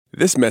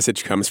This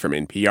message comes from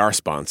NPR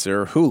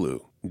sponsor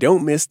Hulu.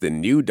 Don't miss the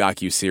new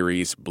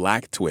docuseries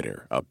Black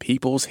Twitter, A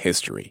People's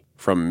History.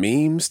 From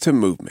memes to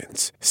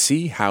movements,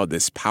 see how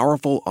this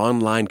powerful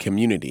online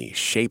community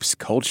shapes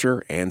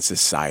culture and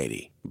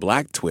society.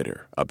 Black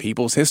Twitter, A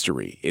People's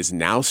History is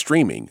now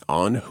streaming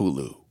on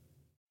Hulu.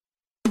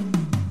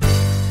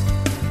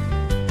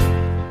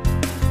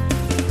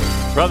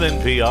 From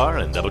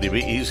NPR and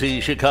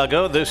WBEZ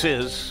Chicago, this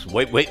is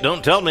Wait,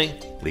 Don't Tell Me,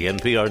 the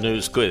NPR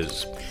News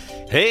Quiz.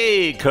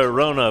 Hey,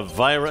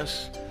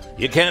 coronavirus,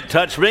 you can't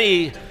touch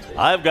me.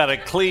 I've got a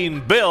clean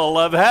bill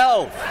of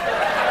health.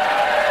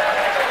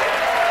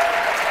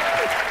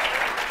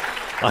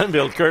 I'm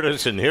Bill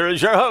Curtis, and here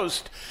is your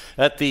host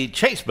at the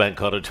Chase Bank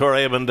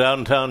Auditorium in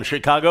downtown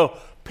Chicago,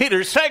 Peter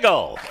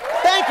Sagal.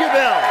 Thank you,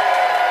 Bill.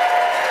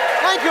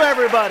 Thank you,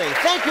 everybody.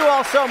 Thank you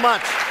all so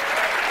much.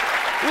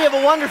 We have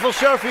a wonderful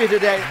show for you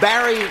today.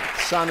 Barry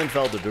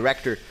Sonnenfeld, the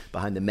director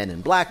behind the Men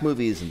in Black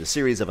movies and the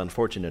series of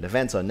unfortunate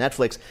events on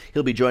Netflix.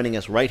 He'll be joining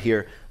us right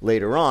here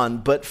later on.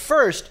 But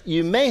first,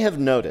 you may have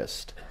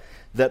noticed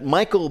that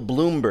Michael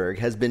Bloomberg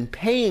has been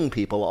paying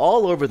people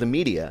all over the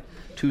media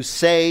to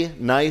say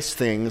nice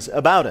things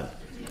about him.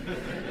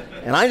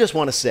 And I just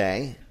want to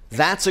say,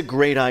 that's a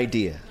great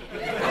idea.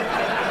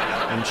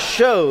 And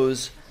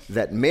shows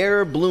that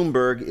Mayor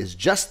Bloomberg is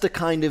just the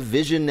kind of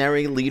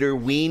visionary leader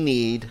we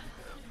need,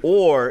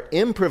 or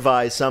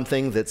improvise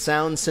something that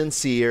sounds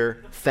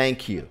sincere.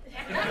 Thank you.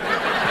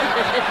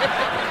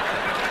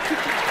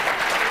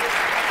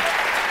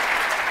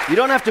 You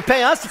don't have to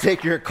pay us to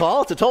take your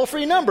call. It's a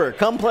toll-free number.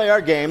 Come play our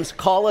games.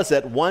 Call us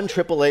at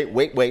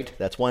 1-888-WAIT-WAIT.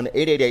 That's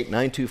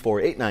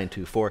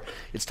 1-888-924-8924.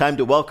 It's time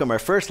to welcome our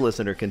first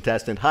listener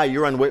contestant. Hi,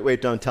 you're on Wait,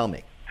 Don't Tell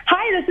Me.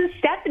 Hi, this is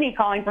Stephanie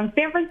calling from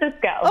San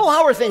Francisco. Oh,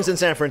 how are things in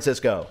San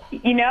Francisco?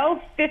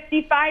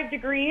 55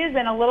 degrees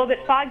and a little bit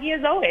foggy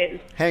as always.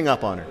 Hang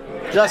up on her.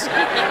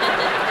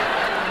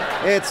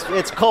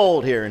 It's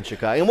cold here in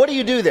Chicago. And what do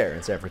you do there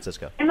in San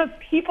Francisco? I'm a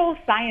people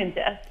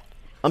scientist.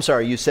 I'm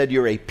sorry, you said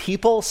you're a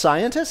people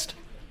scientist?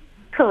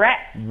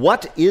 Correct.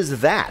 What is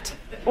that?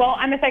 Well,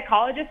 I'm a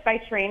psychologist by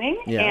training,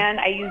 and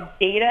I use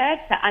data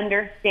to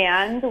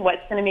understand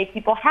what's going to make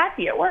people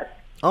happy at work.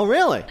 Oh,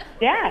 really?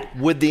 Yeah.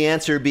 Would the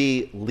answer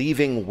be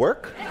leaving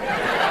work?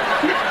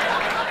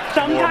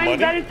 Sometimes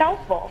that is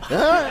helpful.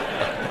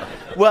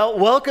 Well,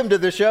 welcome to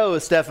the show,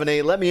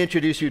 Stephanie. Let me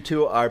introduce you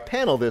to our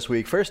panel this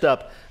week. First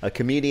up, a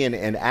comedian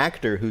and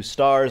actor who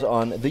stars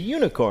on The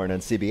Unicorn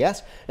on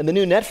CBS and the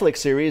new Netflix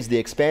series, The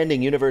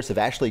Expanding Universe of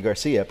Ashley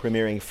Garcia,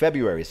 premiering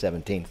February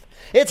 17th.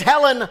 It's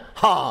Helen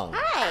Hong.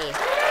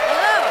 Hi.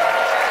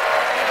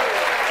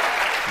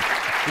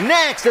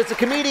 Next, it's a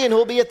comedian who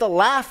will be at the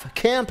Laugh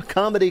Camp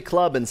Comedy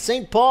Club in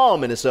St. Paul,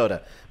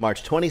 Minnesota,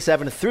 March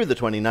 27th through the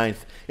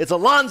 29th. It's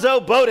Alonzo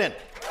Bowden.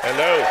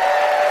 Hello.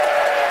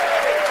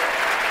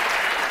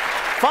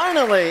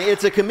 Finally,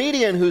 it's a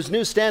comedian whose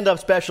new stand-up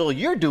special,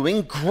 You're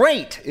Doing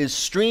Great, is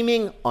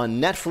streaming on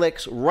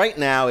Netflix right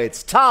now.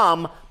 It's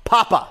Tom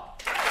Papa.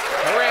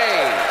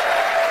 Hooray!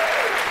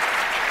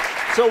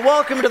 So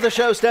welcome to the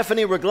show,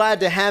 Stephanie. We're glad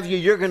to have you.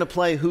 You're going to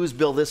play Who's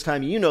Bill this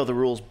time. You know the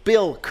rules.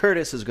 Bill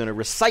Curtis is going to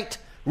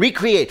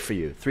recreate for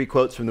you 3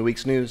 quotes from the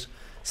week's news.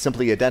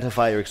 Simply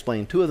identify or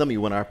explain 2 of them.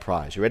 You win our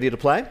prize. You ready to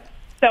play?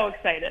 So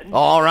excited.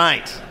 All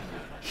right.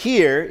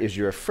 Here is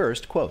your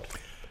first quote.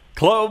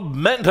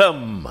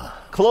 Globementum.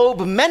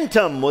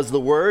 Globementum was the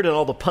word on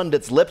all the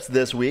pundits' lips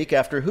this week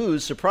after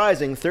whose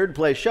surprising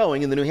third-place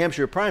showing in the New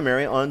Hampshire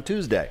primary on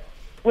Tuesday.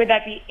 Would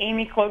that be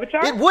Amy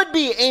Klobuchar? It would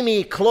be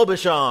Amy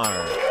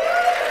Klobuchar.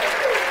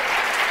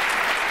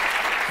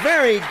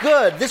 Very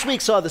good. This week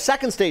saw the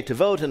second state to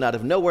vote, and out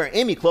of nowhere,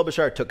 Amy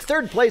Klobuchar took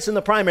third place in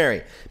the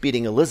primary,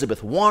 beating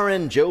Elizabeth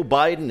Warren, Joe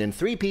Biden, and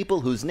 3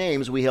 people whose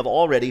names we have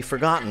already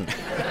forgotten.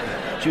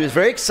 She was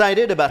very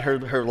excited about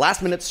her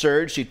last-minute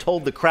surge. She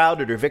told the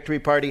crowd at her victory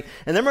party,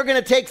 and then we're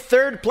going to take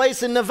third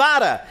place in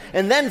Nevada,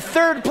 and then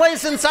third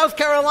place in South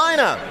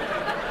Carolina.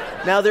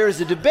 Now, there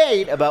is a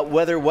debate about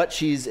whether what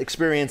she's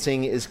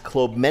experiencing is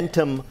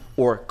globementum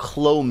or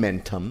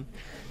clomentum.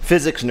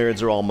 Physics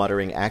nerds are all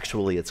muttering,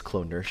 actually, it's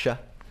cloinertia.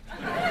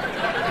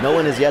 No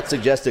one has yet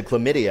suggested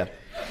chlamydia.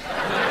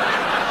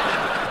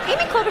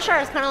 Amy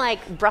Klobuchar is kind of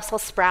like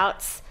Brussels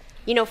sprouts.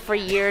 For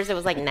years it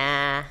was like,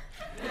 nah.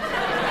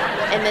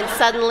 And then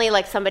suddenly,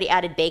 somebody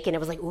added bacon. It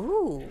was like,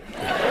 ooh.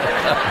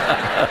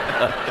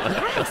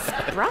 Yes,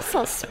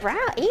 Brussels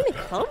sprout. Amy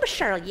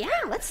Klobuchar. Yeah,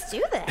 let's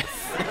do this.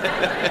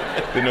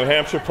 The New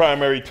Hampshire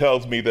primary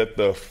tells me that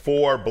the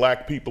 4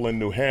 black people in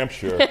New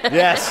Hampshire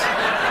Yes.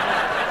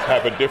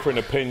 have a different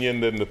opinion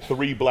than the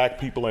 3 black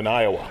people in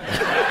Iowa.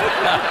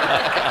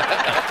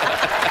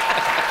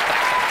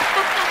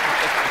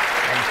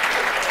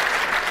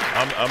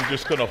 I'm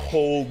just going to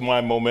hold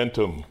my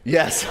momentum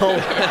Yes. for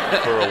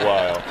a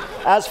while.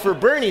 As for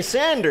Bernie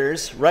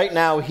Sanders, right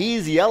now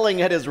he's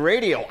yelling at his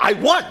radio, I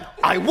won!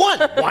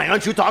 Why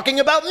aren't you talking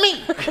about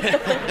me?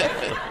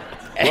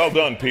 Well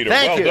done, Peter.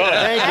 Thank you. Done.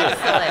 Thank you.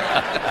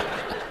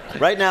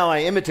 Excellent. Right now I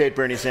imitate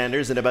Bernie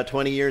Sanders. In about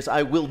 20 years,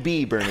 I will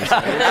be Bernie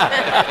Sanders.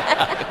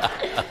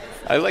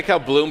 I like how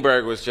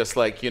Bloomberg was just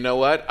like, you know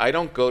what? I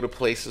don't go to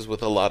places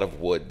with a lot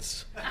of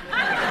woods.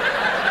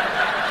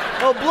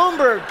 Well,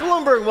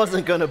 Bloomberg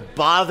wasn't going to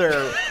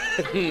bother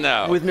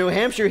No. with New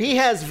Hampshire. He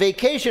has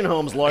vacation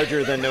homes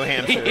larger than New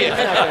Hampshire. He's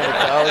not going to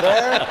go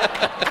there.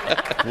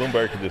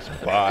 Bloomberg can just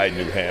buy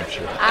New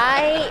Hampshire.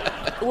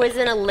 I was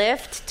in a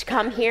Lyft to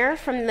come here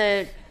from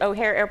the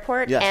O'Hare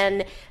Airport, Yes.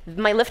 and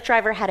my Lyft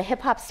driver had a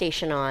hip-hop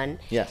station on.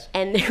 Yes.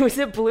 And there was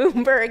a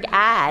Bloomberg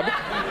ad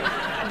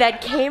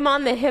that came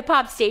on the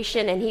hip-hop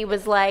station, and he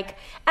was like,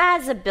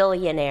 as a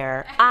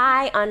billionaire,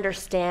 I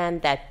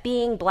understand that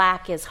being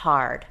black is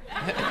hard.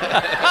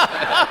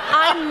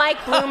 I'm Mike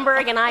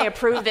Bloomberg, and I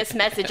approve this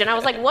message. And I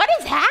was like, what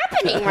is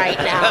happening right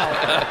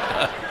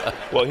now?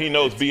 Well, he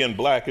knows being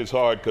black is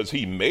hard because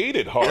he made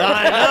it hard.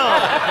 I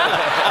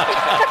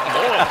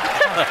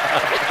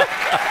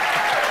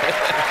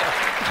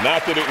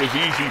Not that it was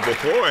easy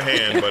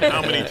beforehand, but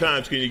how many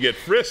times can you get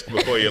frisked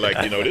before you're like,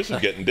 this is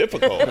getting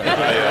difficult.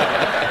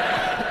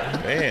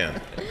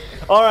 Man.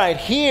 All right,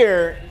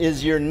 here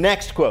is your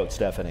next quote,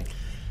 Stephanie.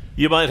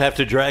 You might have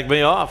to drag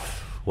me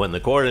off when the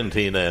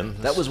quarantine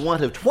ends. That was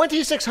one of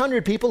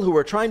 2,600 people who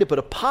were trying to put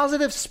a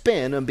positive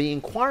spin on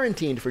being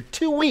quarantined for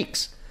 2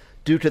 weeks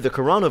due to the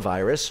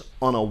coronavirus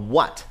on a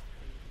what?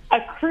 A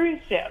cruise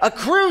ship. A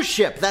cruise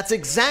ship. That's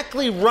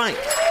exactly right.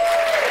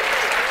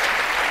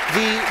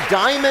 The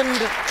Diamond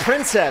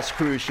Princess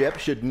cruise ship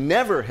should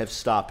never have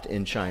stopped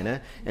in China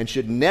and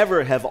should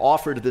never have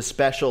offered the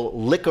special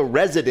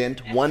lick-a-resident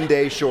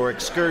one-day shore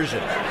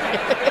excursion.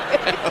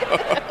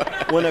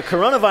 When a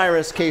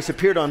coronavirus case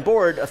appeared on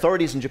board,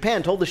 authorities in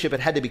Japan told the ship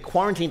it had to be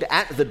quarantined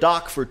at the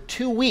dock for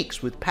 2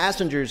 weeks with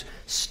passengers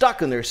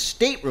stuck in their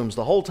staterooms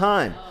the whole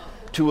time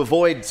to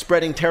avoid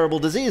spreading terrible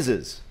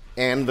diseases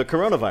and the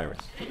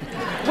coronavirus.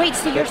 Wait,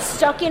 so you're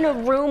stuck in a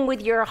room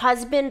with your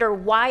husband or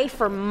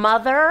wife or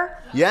mother?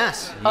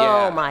 Yes.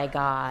 Oh, my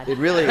God. It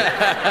really...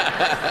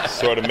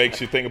 Sort of makes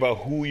you think about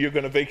who you're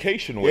going to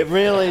vacation with. It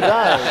really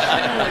does.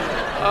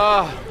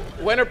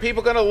 When are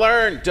people going to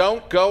learn?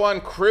 Don't go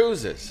on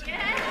cruises.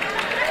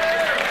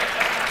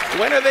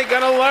 When are they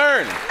going to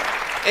learn?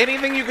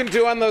 Anything you can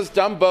do on those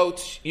dumb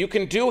boats, you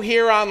can do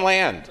here on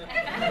land.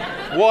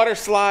 Water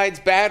slides,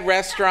 bad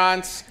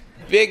restaurants,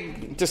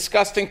 big,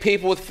 disgusting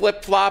people with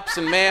flip-flops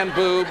and man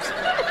boobs.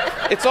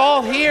 It's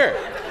all here.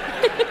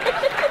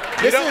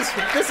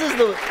 This is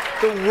the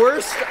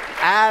worst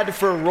ad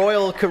for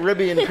Royal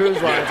Caribbean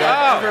Cruise Lines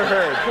I've ever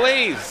heard.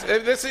 Please.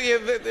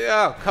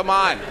 Come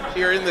on.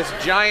 You're in this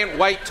giant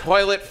white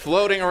toilet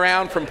floating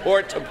around from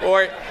port to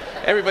port.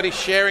 Everybody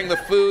sharing the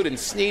food and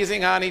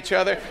sneezing on each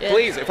other. Yeah.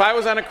 Please, if I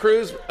was on a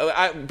cruise,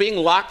 being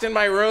locked in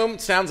my room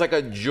sounds like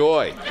a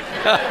joy.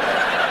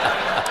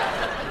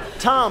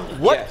 Tom,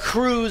 what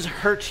cruise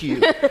hurt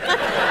you?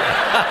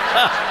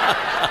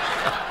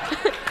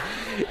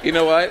 You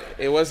know what?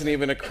 It wasn't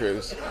even a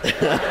cruise.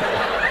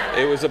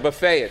 It was a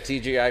buffet at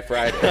TGI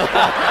Friday.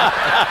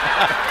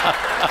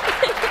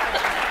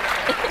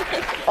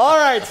 All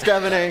right,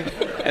 Stephanie.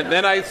 And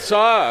then I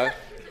saw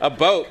a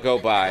boat go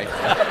by.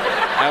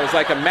 I was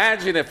like,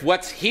 imagine if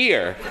what's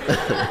here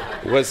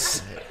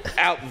was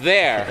out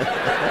there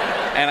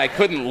and I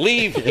couldn't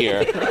leave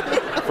here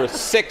for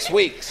 6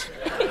 weeks.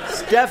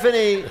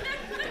 Stephanie,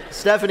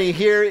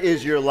 here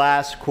is your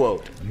last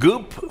quote.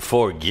 Goop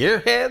for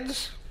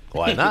gearheads?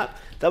 Why not?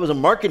 That was a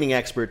marketing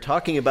expert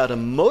talking about a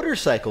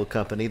motorcycle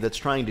company that's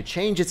trying to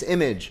change its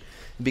image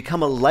and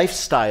become a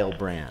lifestyle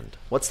brand.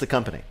 What's the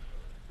company?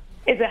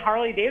 Is it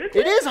Harley Davidson?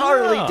 It is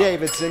Harley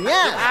Davidson,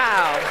 yes.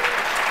 Wow.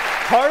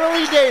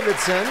 Harley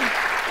Davidson,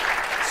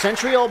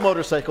 century-old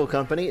motorcycle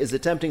company, is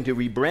attempting to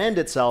rebrand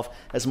itself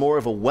as more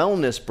of a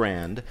wellness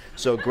brand.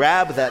 So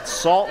grab that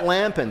salt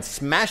lamp and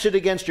smash it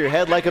against your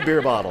head like a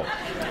beer bottle.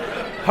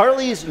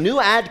 Harley's new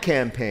ad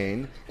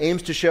campaign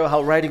aims to show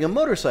how riding a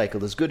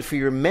motorcycle is good for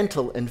your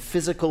mental and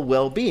physical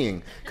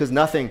well-being, because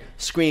nothing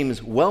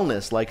screams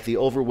wellness like the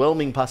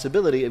overwhelming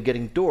possibility of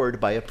getting doored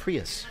by a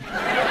Prius.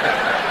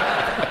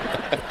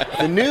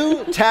 The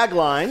new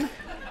tagline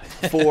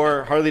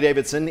for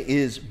Harley-Davidson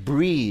is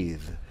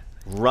breathe,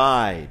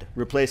 ride,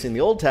 replacing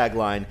the old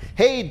tagline,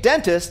 hey,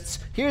 dentists,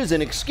 here's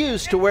an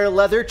excuse to wear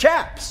leather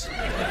chaps.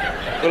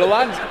 But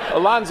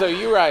Alonzo,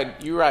 you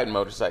ride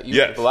motorcycle.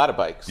 You ride a lot of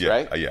bikes,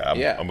 right?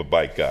 Yeah, I'm a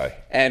bike guy.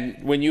 And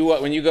when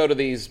you go to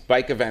these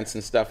bike events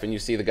and stuff and you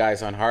see the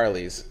guys on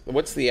Harleys,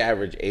 what's the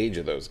average age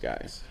of those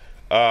guys?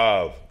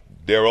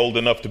 They're old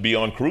enough to be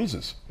on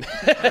cruises.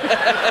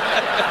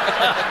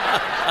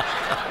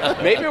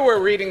 Maybe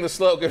we're reading the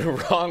slogan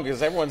wrong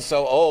because everyone's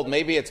so old.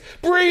 Maybe it's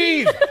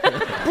breathe,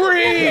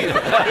 breathe.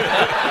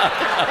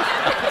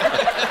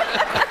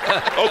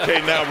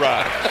 Okay, now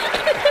ride.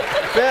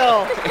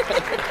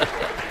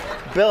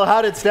 Bill,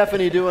 how did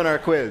Stephanie do in our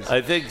quiz?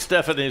 I think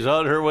Stephanie's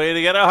on her way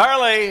to get a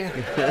Harley.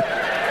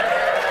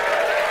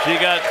 She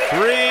got 3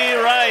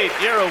 right.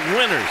 You're a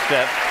winner,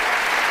 Steph.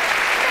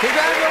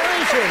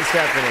 Congratulations,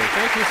 Stephanie.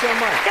 Thank you so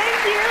much.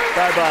 Thank you.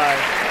 Bye-bye.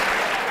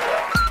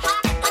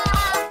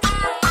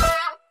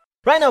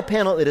 Right now,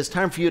 panel, it is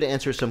time for you to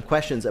answer some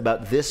questions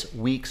about this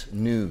week's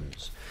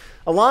news.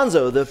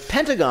 Alonzo, the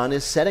Pentagon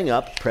is setting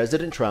up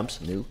President Trump's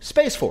new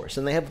Space Force,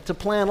 and they have to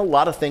plan a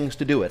lot of things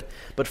to do it.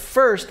 But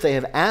first, they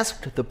have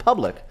asked the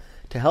public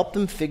to help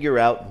them figure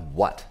out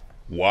what?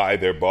 Why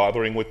they're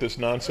bothering with this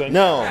nonsense?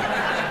 No.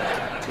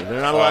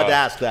 They're not allowed to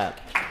ask that.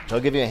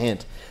 I'll give you a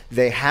hint.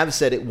 They have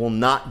said it will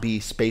not be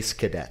space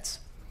cadets.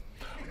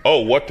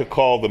 Oh, what to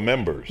call the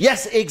members?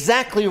 Yes,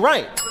 exactly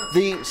right.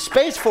 The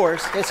Space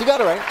Force, yes, you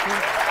got it right.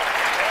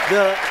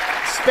 The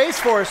Space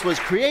Force was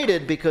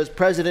created because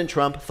President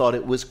Trump thought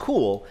it was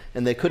cool,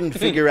 and they couldn't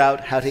figure out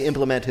how to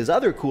implement his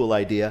other cool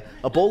idea,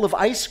 a bowl of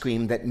ice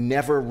cream that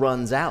never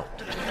runs out.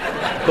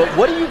 But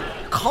what do you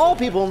call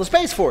people in the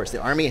Space Force?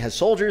 The Army has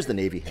soldiers, the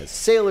Navy has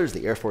sailors,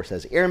 the Air Force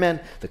has airmen,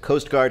 the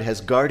Coast Guard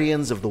has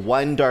guardians of the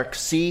wine dark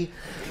sea.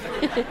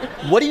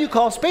 What do you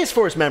call Space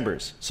Force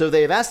members? So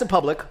they have asked the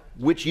public,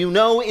 which you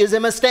know is a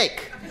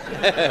mistake.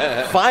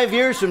 5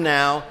 years from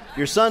now,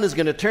 your son is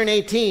going to turn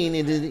 18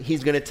 and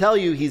he's going to tell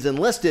you he's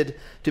enlisted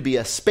to be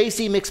a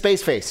spacey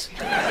McSpaceface.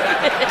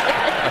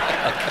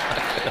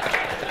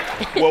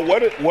 Well,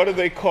 what do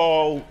they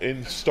call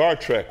in Star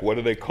Trek? What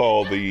do they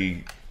call the,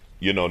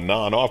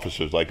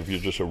 non-officers? Like if you're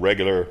just a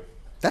regular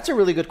That's a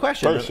really good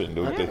question. person.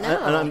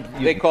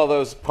 They call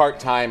those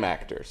part-time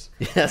actors.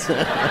 Yes.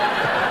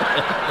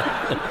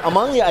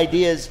 Among the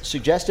ideas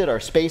suggested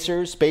are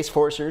spacers, space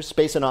forcers,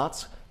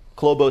 spaceonauts,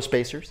 Clobo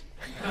spacers,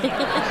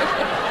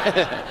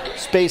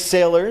 space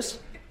sailors,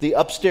 the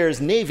upstairs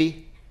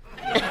Navy,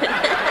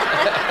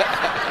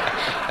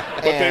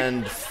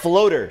 and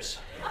floaters.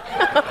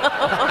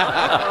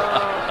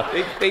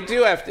 They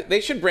do have to.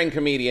 They should bring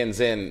comedians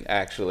in,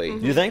 actually.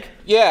 You think?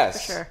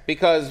 Yes, For sure.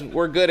 because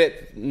we're good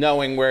at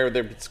knowing where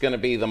it's going to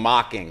be the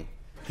mocking.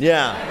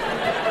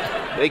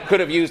 Yeah. They could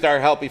have used our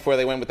help before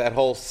they went with that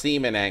whole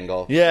semen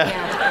angle. Yeah.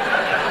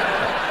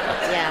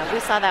 Yeah,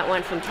 we saw that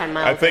one from 10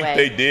 miles I think away.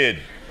 they did.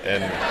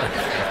 And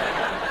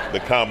the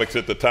comics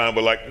at the time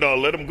were like, no,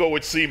 let him go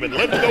with semen.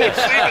 Let him go with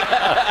semen.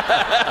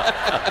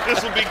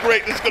 This will be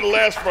great. This is going to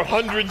last for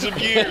hundreds of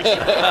years. 3, 2, 1,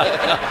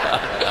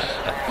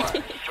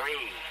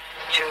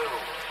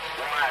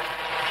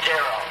 0.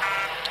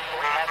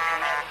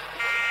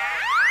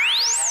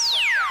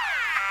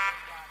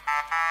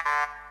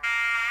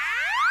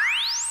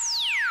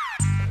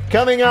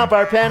 Coming up,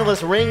 our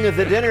panelists ring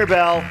the dinner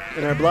bell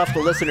in our Bluff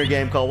the Listener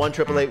game called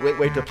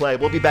 1-888-WAIT-WAIT to play.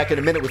 We'll be back in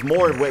a minute with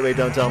more of Wait, Wait,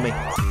 Don't Tell Me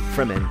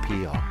from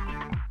NPR.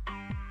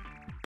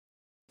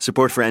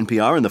 Support for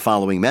NPR and the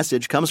following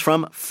message comes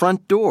from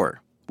Front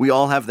Door. We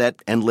all have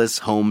that endless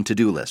home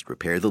to-do list.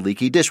 Repair the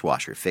leaky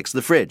dishwasher, fix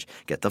the fridge,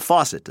 get the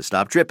faucet to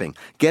stop dripping.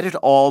 Get it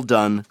all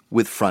done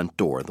with Front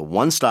Door, the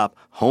one-stop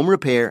home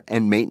repair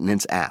and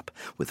maintenance app.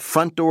 With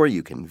Front Door,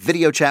 you can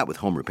video chat with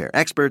home repair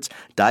experts,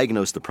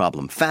 diagnose the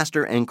problem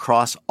faster, and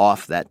cross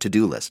off that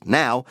to-do list.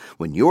 Now,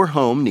 when your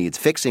home needs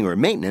fixing or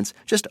maintenance,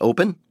 just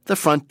open the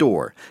Front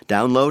Door.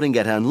 Download and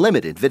get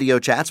unlimited video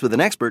chats with an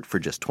expert for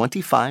just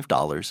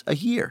 $25 a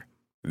year.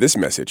 This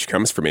message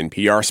comes from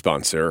NPR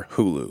sponsor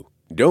Hulu.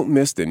 Don't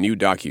miss the new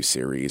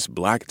docuseries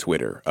Black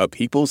Twitter, A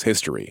People's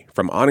History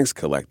from Onyx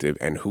Collective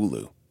and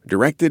Hulu.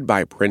 Directed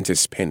by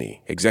Prentice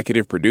Penny,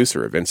 executive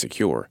producer of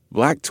Insecure,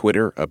 Black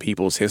Twitter, A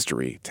People's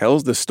History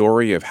tells the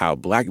story of how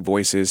Black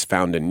voices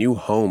found a new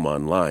home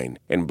online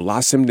and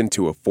blossomed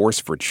into a force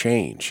for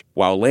change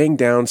while laying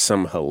down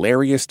some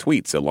hilarious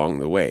tweets along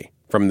the way.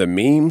 From the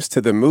memes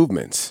to the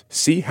movements,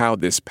 see how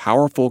this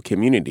powerful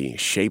community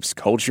shapes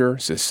culture,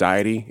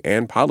 society,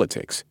 and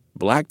politics.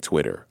 Black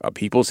Twitter, A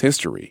People's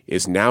History,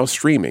 is now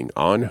streaming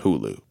on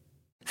Hulu.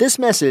 This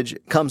message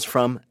comes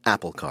from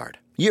Apple Card.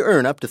 You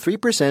earn up to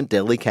 3%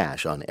 daily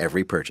cash on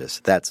every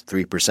purchase. That's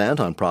 3%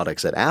 on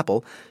products at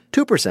Apple,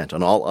 2%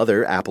 on all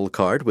other Apple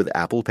Card with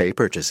Apple Pay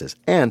purchases,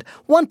 and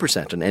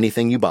 1% on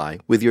anything you buy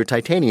with your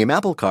titanium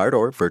Apple Card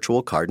or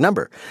virtual card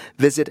number.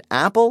 Visit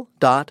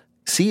apple.co/card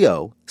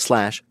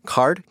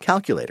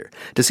calculator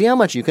to see how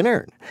much you can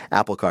earn.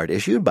 Apple Card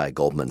issued by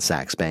Goldman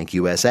Sachs Bank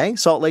USA,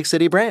 Salt Lake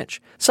City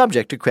branch.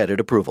 Subject to credit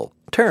approval.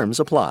 Terms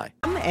apply.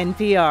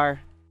 NPR.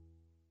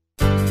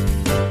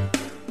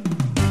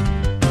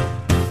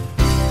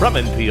 From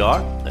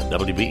NPR and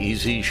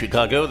WBEZ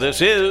Chicago,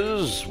 this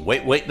is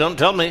Wait, Wait, Don't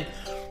Tell Me,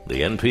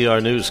 the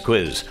NPR News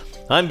Quiz.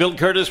 I'm Bill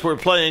Curtis. We're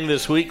playing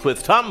this week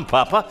with Tom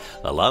Papa,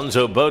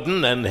 Alonzo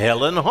Bowden, and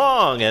Helen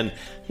Hong. And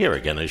here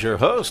again is your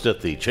host at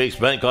the Chase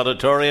Bank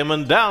Auditorium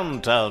in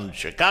downtown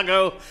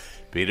Chicago,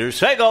 Peter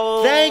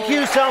Sagal. Thank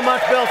you so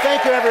much, Bill.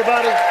 Thank you,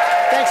 everybody.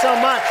 Thanks so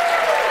much.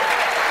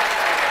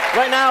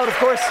 Right now, of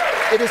course,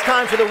 it is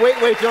time for the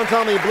Wait, Wait, Don't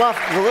Tell Me Bluff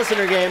the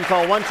Listener game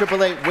called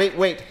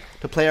 1-888-WAIT-WAIT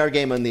to play our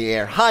game on the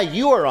air. Hi,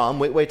 you are on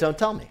Wait, Wait, Don't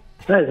Tell Me.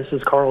 Hey, this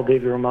is Carl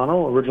Davey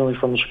Romano, originally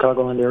from the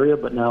Chicagoland area,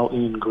 but now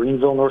in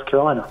Greenville, North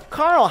Carolina.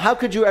 Carl, how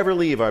could you ever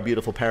leave our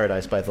beautiful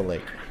paradise by the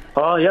lake?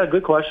 Yeah,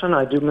 good question.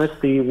 I do miss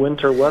the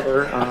winter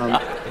weather.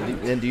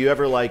 And do you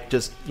ever,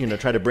 just,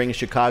 try to bring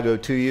Chicago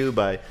to you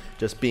by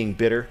just being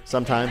bitter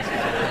sometimes?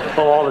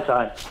 Oh, all the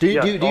time. Do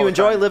you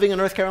enjoy living in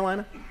North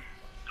Carolina?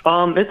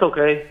 It's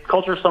okay.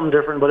 Culture's something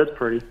different, but it's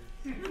pretty.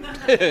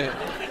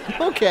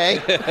 Okay.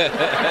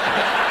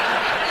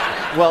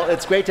 Well,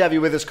 it's great to have you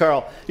with us,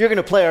 Carl. You're going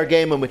to play our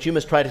game in which you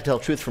must try to tell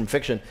truth from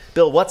fiction.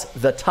 Bill, what's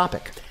the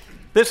topic?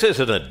 This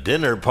isn't a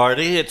dinner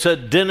party, it's a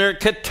dinner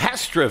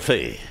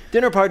catastrophe.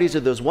 Dinner parties are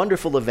those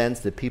wonderful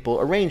events that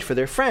people arrange for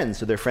their friends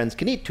so their friends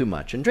can eat too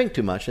much and drink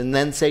too much and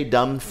then say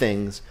dumb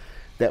things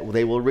that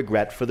they will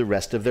regret for the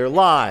rest of their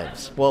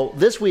lives. Well,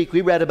 this week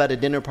we read about a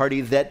dinner party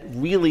that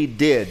really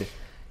did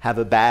have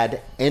a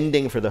bad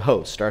ending for the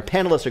host. Our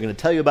panelists are going to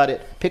tell you about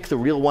it. Pick the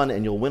real one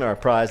and you'll win our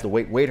prize, the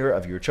waiter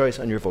of your choice,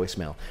 on your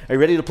voicemail. Are you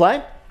ready to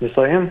play? Yes,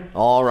 I am.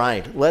 All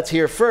right. Let's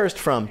hear first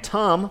from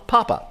Tom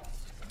Papa.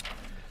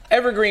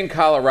 Evergreen,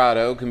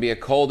 Colorado can be a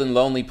cold and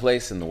lonely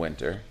place in the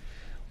winter.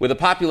 With a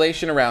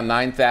population around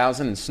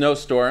 9,000 and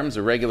snowstorms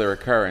a regular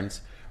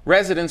occurrence,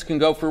 residents can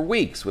go for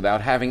weeks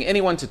without having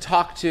anyone to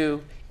talk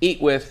to, eat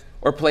with,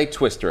 or play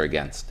Twister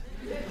against.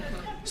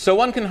 So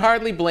one can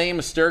hardly blame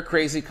a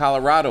stir-crazy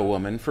Colorado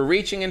woman for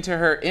reaching into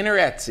her inner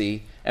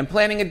Etsy and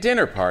planning a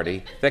dinner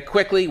party that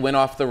quickly went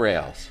off the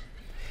rails.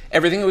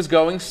 Everything was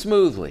going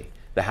smoothly.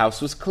 The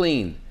house was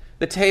clean.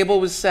 The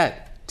table was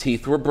set.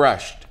 Teeth were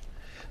brushed.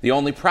 The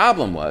only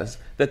problem was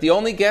that the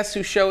only guests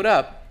who showed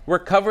up were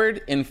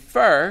covered in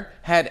fur,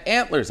 had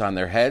antlers on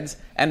their heads,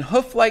 and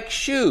hoof-like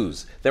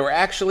shoes that were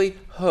actually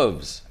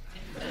hooves.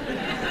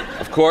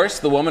 Of course,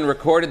 the woman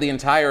recorded the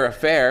entire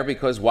affair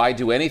because why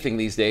do anything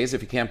these days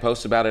if you can't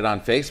post about it on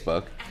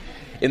Facebook?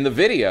 In the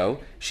video,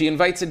 she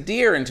invites a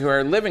deer into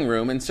her living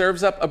room and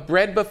serves up a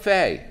bread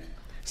buffet.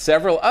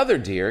 Several other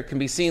deer can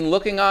be seen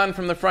looking on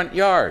from the front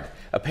yard,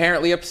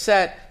 apparently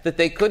upset that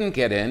they couldn't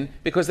get in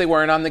because they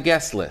weren't on the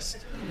guest list.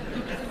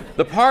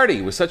 The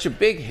party was such a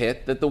big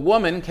hit that the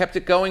woman kept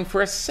it going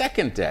for a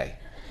second day.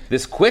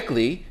 This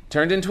quickly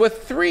turned into a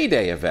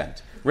 3-day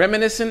event,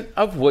 reminiscent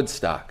of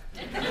Woodstock.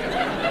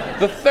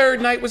 The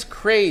third night was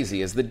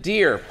crazy as the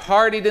deer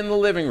partied in the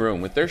living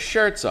room with their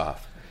shirts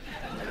off,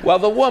 while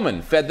the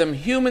woman fed them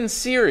human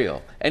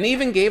cereal and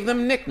even gave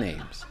them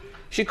nicknames.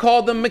 She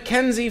called them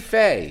Mackenzie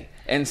Faye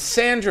and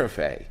Sandra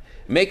Faye,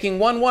 making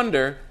one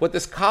wonder what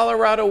this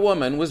Colorado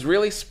woman was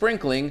really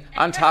sprinkling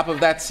on top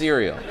of that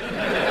cereal.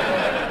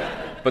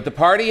 But the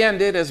party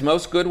ended, as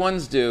most good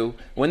ones do,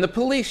 when the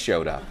police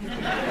showed up.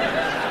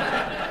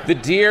 The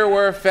deer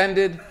were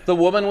offended, the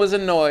woman was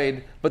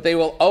annoyed, but they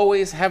will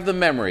always have the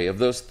memory of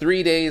those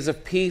 3 days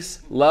of peace,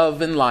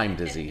 love, and Lyme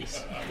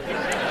disease.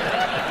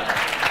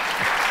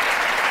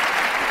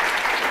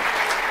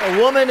 A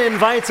woman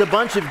invites a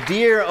bunch of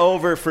deer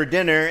over for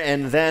dinner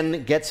and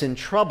then gets in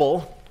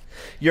trouble.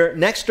 Your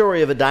next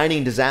story of a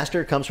dining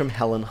disaster comes from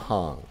Helen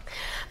Hong.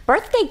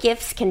 Birthday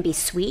gifts can be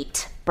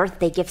sweet,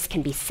 birthday gifts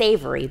can be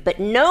savory, but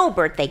no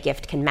birthday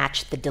gift can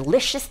match the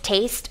delicious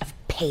taste of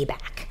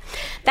payback.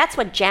 That's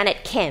what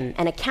Janet Kim,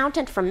 an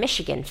accountant from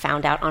Michigan,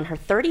 found out on her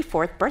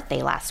 34th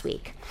birthday last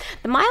week.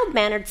 The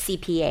mild-mannered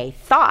CPA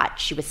thought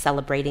she was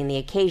celebrating the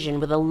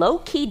occasion with a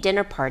low-key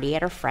dinner party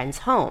at her friend's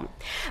home.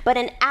 But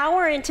an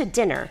hour into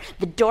dinner,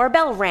 the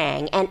doorbell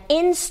rang and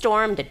in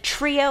stormed a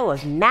trio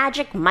of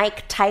Magic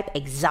Mike-type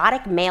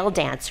exotic male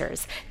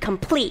dancers,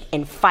 complete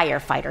in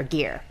firefighter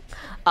gear.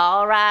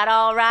 All right,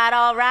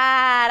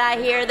 I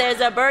hear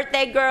there's a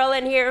birthday girl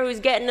in here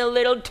who's getting a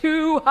little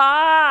too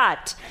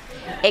hot,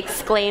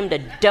 exclaimed a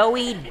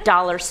doughy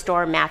dollar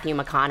store Matthew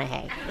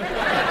McConaughey.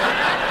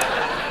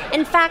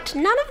 In fact,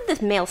 none of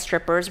the male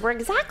strippers were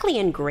exactly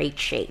in great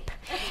shape.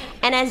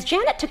 And as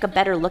Janet took a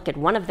better look at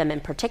one of them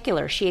in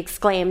particular, she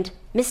exclaimed,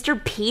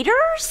 "Mr.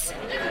 Peters?"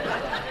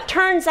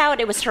 Turns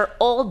out it was her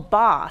old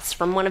boss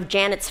from one of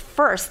Janet's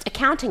first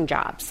accounting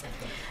jobs.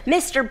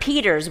 Mr.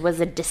 Peters was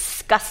a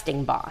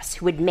disgusting boss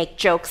who would make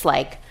jokes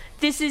like,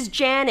 "This is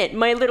Janet,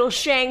 my little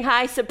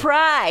Shanghai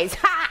surprise,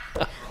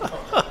 ha!"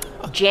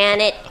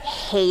 Janet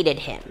hated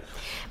him,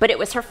 but it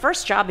was her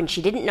first job and she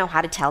didn't know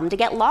how to tell him to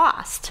get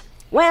lost.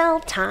 Well,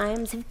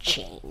 times have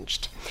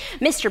changed.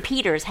 Mr.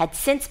 Peters had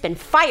since been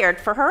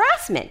fired for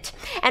harassment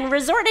and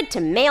resorted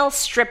to male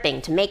stripping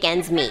to make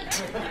ends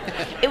meet.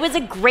 It was a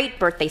great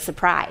birthday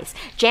surprise.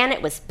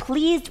 Janet was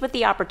pleased with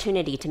the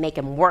opportunity to make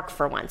him work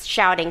for once,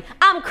 shouting,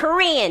 "I'm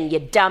Korean, you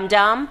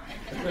dum-dum."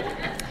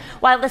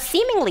 While the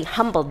seemingly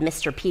humbled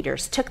Mr.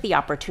 Peters took the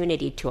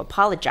opportunity to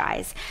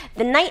apologize,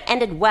 the night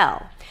ended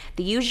well.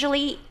 The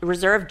usually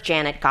reserved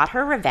Janet got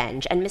her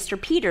revenge, and Mr.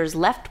 Peters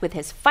left with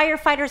his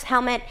firefighter's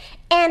helmet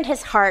and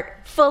his heart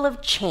full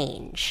of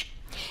change.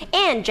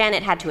 And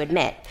Janet had to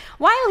admit,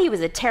 while he was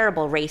a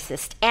terrible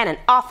racist and an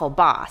awful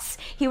boss,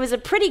 he was a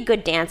pretty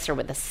good dancer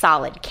with a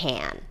solid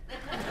can.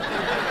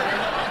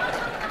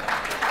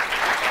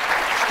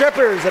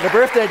 Strippers at a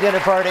birthday dinner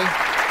party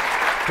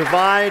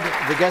provide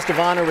the guest of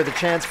honor with a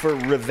chance for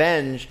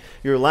revenge.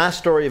 Your last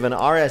story of an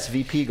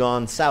RSVP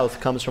gone south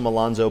comes from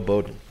Alonzo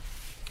Bowden.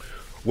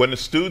 When the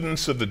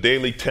students of the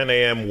daily 10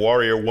 a.m.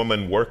 Warrior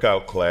Woman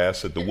workout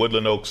class at the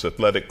Woodland Oaks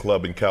Athletic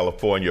Club in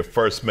California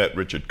first met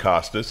Richard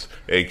Costas,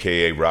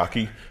 a.k.a.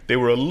 Rocky, they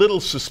were a little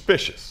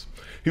suspicious.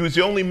 He was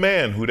the only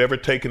man who'd ever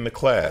taken the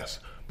class,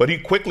 but he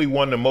quickly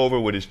won them over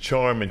with his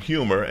charm and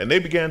humor, and they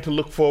began to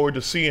look forward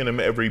to seeing him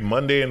every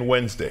Monday and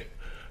Wednesday.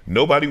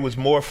 "Nobody was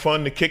more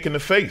fun to kick in the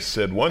face,"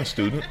 said one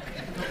student.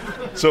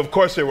 So, of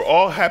course, they were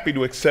all happy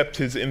to accept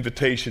his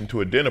invitation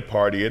to a dinner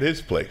party at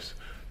his place.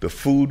 The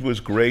food was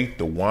great,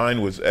 the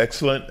wine was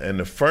excellent, and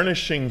the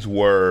furnishings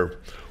were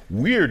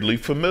weirdly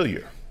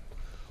familiar.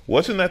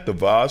 Wasn't that the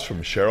vase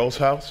from Cheryl's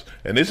house?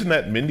 And isn't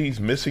that Mindy's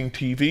missing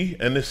TV?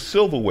 And this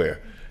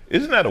silverware,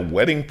 isn't that a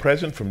wedding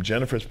present from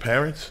Jennifer's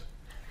parents?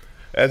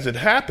 As it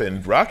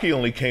happened, Rocky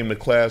only came to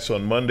class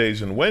on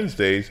Mondays and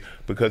Wednesdays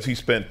because he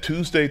spent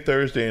Tuesday,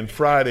 Thursday, and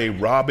Friday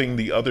robbing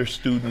the other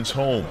students'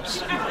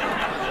 homes.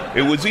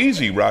 It was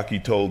easy, Rocky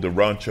told the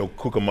Rancho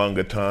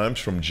Cucamonga Times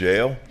from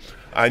jail.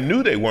 I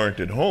knew they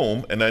weren't at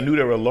home, and I knew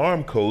their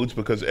alarm codes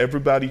because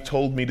everybody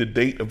told me the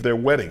date of their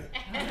wedding.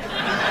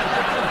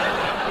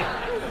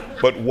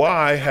 But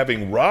why,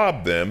 having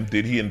robbed them,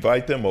 did he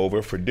invite them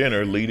over for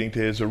dinner leading to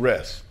his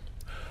arrest?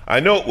 I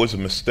know it was a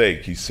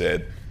mistake, he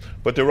said,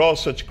 but they're all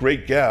such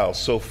great gals,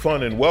 so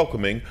fun and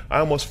welcoming, I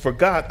almost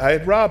forgot I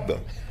had robbed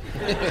them.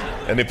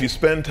 And if you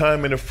spend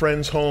time in a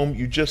friend's home,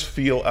 you just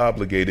feel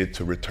obligated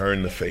to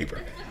return the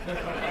favor.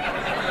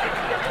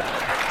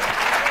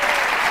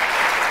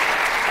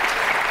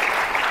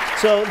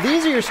 So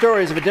these are your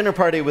stories of a dinner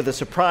party with a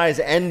surprise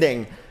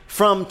ending.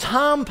 From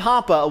Tom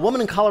Papa, a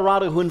woman in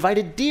Colorado who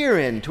invited deer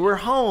in to her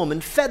home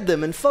and fed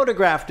them and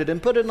photographed it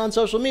and put it on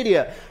social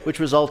media, which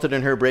resulted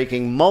in her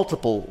breaking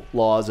multiple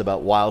laws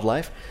about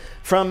wildlife.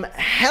 From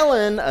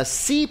Helen, a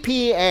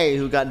CPA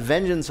who got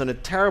vengeance on a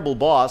terrible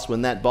boss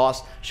when that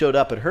boss showed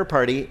up at her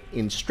party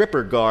in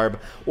stripper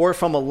garb. Or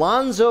from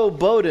Alonzo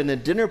Bowden, a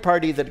dinner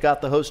party that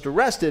got the host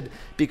arrested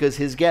because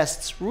his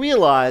guests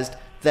realized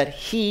that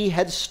he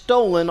had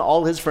stolen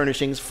all his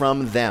furnishings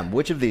from them.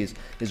 Which of these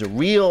is a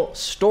real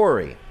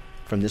story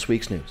from this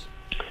week's news?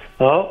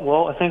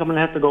 Well, I think I'm going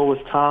to have to go with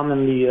Tom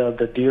and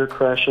the deer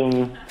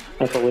crashing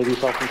at the Lady's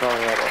House in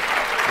Colorado.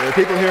 There are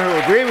people here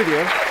who agree with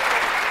you.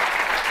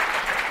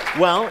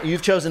 Well,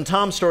 you've chosen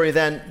Tom's story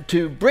then.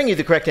 To bring you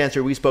the correct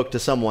answer, we spoke to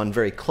someone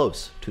very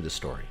close to the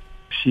story.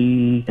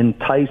 She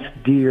enticed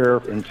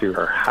deer into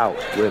her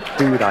house with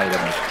food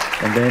items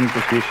and then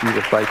just issued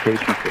a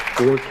citation for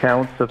 4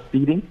 counts of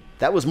feeding.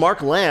 That was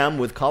Mark Lamb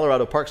with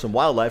Colorado Parks and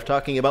Wildlife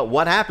talking about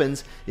what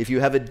happens if you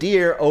have a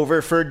deer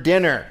over for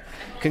dinner.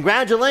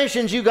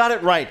 Congratulations, you got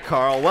it right,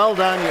 Carl. Well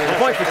done. You're a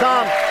point for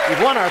Tom.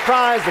 You've won our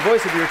prize, the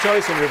voice of your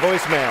choice in your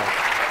voicemail.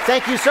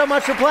 Thank you so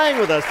much for playing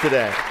with us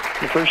today.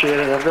 Appreciate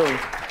it. Have a good one.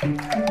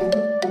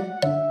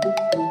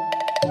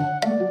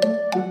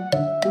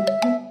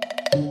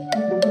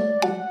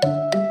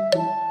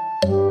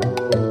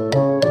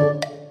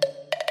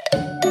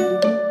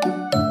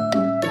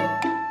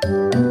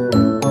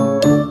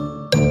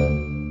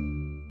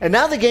 And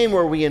now the game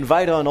where we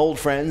invite on old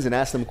friends and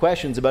ask them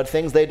questions about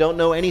things they don't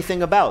know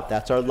anything about.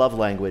 That's our love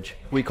language.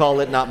 We call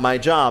it Not My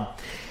Job.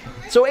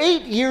 So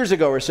 8 years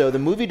ago or so, the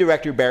movie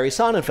director Barry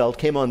Sonnenfeld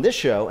came on this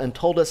show and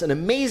told us an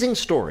amazing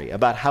story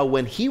about how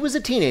when he was a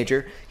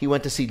teenager, he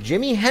went to see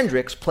Jimi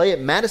Hendrix play at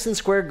Madison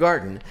Square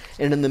Garden,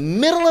 and in the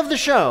middle of the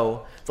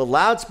show, the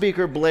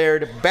loudspeaker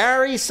blared,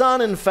 "Barry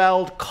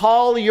Sonnenfeld,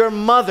 call your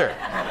mother."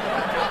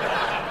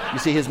 You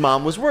see, his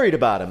mom was worried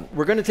about him.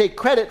 We're going to take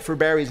credit for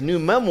Barry's new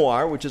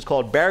memoir, which is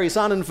called Barry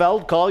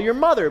Sonnenfeld, Call Your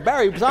Mother.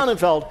 Barry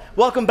Sonnenfeld,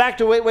 welcome back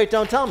to Wait, Wait,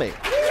 Don't Tell Me. Oh,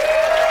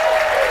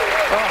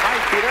 hi,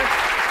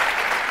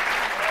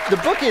 The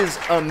book is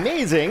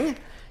amazing.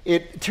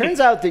 It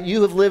turns out that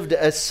you have lived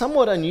a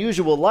somewhat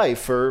unusual life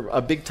for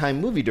a big-time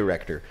movie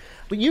director.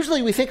 But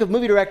usually we think of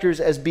movie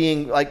directors as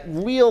being like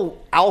real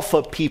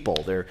alpha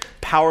people. They're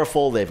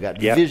powerful, they've got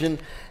vision.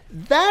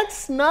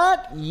 That's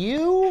not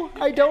you,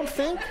 I don't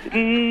think.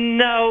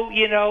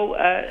 No,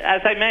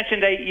 as I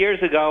mentioned 8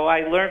 years ago,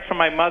 I learned from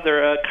my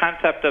mother a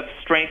concept of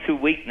strength through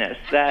weakness,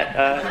 that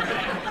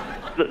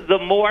the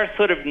more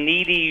sort of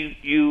needy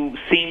you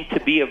seem to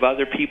be of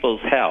other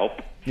people's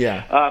help,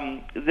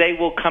 they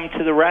will come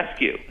to the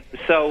rescue.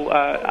 So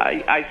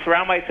I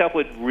surround myself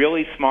with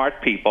really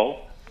smart people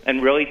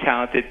and really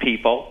talented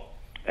people,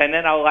 and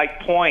then I'll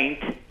point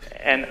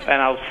and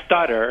I'll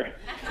stutter,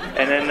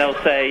 and then they'll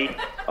say,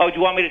 "Oh, do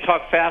you want me to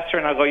talk faster?"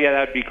 And I'll go, "Yeah,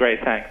 that would be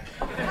great, thanks."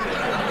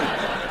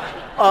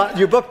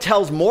 Your book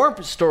tells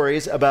more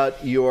stories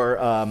about your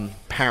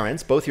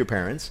parents, both your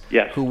parents,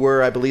 who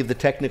were, I believe the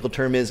technical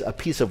term is, a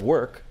piece of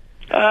work.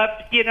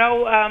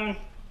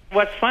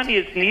 What's funny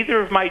is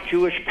neither of my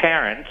Jewish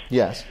parents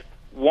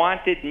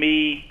wanted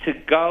me to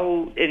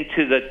go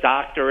into the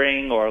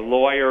doctoring or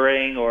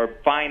lawyering or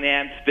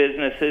finance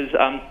businesses.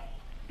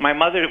 My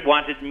mother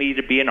wanted me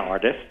to be an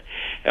artist,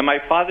 and my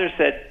father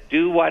said,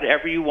 do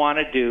whatever you want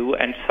to do,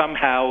 and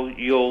somehow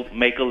you'll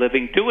make a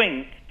living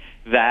doing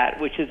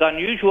that, which is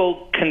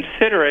unusual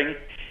considering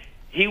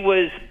he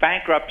was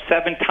bankrupt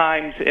 7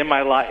 times in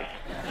my life.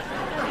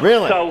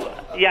 Really? So,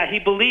 yeah, he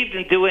believed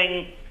in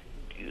doing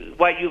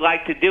what you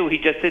like to do. He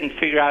just didn't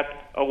figure out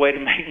a way to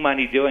make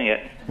money doing it.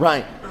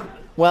 Right.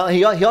 Well,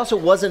 he also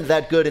wasn't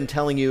that good in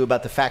telling you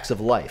about the facts of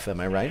life, am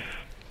I right?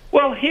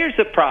 Well, here's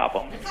the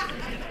problem.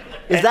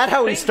 Is that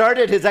how he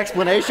started his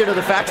explanation of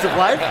the facts of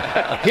life?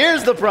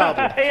 Here's the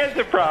problem. Here's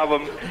the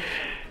problem.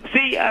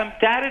 See,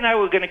 Dad and I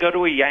were going to go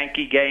to a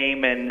Yankee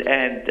game, and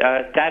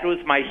Dad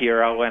was my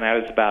hero when I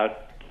was about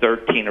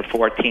 13 or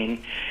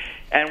 14.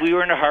 And we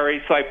were in a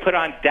hurry, so I put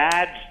on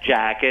Dad's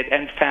jacket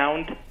and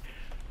found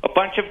a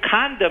bunch of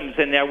condoms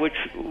in there, which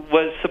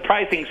was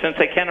surprising since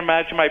I can't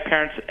imagine my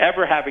parents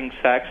ever having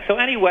sex. So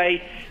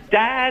anyway,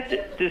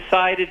 Dad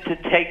decided to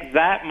take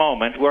that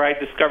moment where I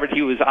discovered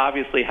he was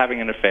obviously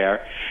having an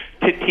affair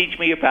to teach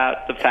me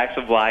about the facts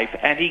of life,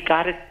 and he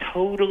got it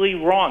totally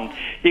wrong.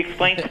 He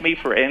explained to me,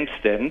 for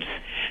instance,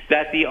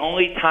 that the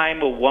only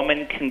time a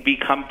woman can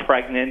become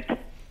pregnant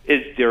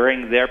is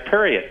during their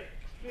period.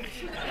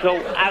 So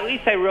at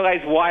least I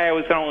realized why I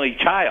was an only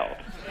child.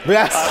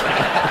 Yes.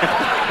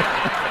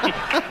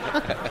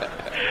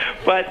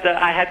 But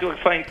I had to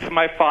explain to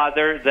my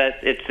father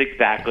that it's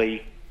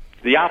exactly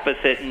the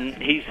opposite, and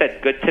he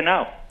said, good to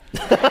know.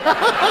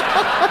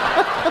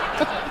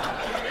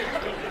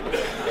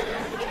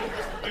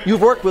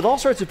 You've worked with all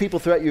sorts of people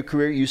throughout your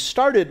career. You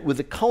started with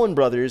the Coen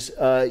brothers.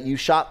 You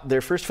shot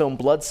their first film,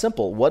 Blood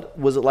Simple. What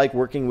was it like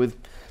working with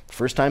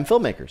first-time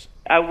filmmakers?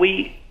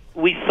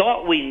 We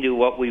thought we knew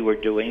what we were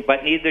doing,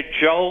 but neither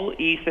Joel,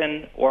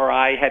 Ethan, or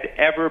I had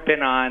ever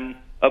been on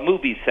a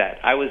movie set.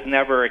 I was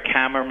never a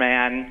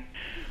cameraman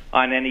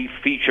on any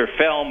feature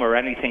film or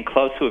anything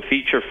close to a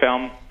feature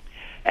film.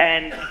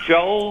 And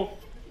Joel,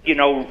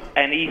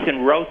 and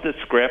Ethan wrote the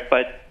script,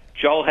 but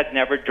Joel had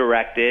never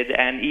directed,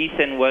 and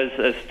Ethan was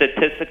a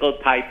statistical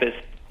typist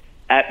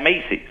at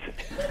Macy's.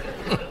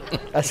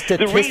 A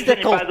statistical The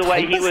reason, by the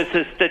way, typist? he was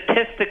a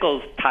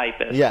statistical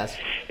typist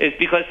is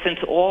because since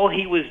all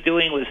he was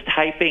doing was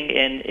typing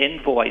in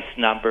invoice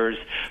numbers,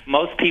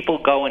 most people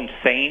go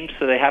insane,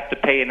 so they have to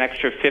pay an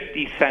extra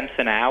 50 cents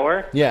an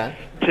hour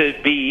to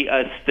be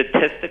a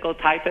statistical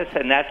typist,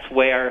 and that's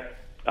where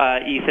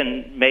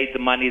Ethan made the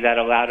money that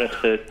allowed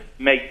us to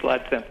make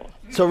Blood Simple.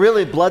 So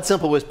really, Blood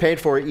Simple was paid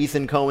for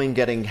Ethan Coen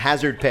getting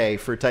hazard pay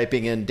for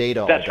typing in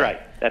data all day.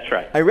 That's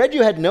right. I read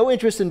you had no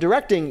interest in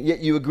directing, yet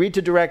you agreed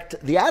to direct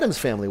The Addams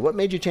Family. What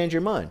made you change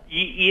your mind?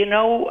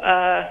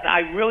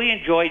 I really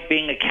enjoyed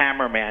being a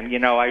cameraman.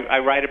 I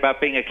write about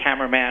being a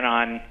cameraman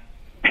on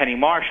Penny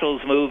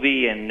Marshall's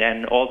movie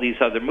and all these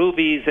other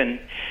movies. And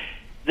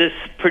this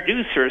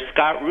producer,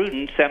 Scott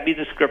Rudin, sent me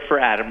the script for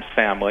Addams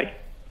Family.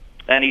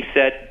 And he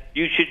said,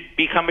 you should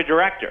become a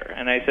director.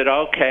 And I said,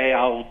 okay,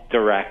 I'll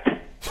direct.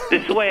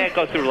 This is the way I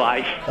go through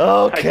life.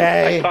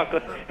 Okay.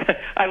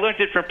 I learned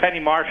it from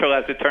Penny Marshall,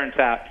 as it turns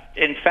out.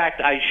 In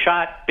fact, I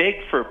shot big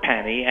for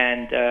Penny,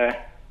 and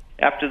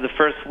after the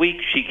first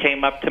week, she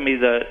came up to me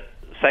the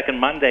second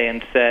Monday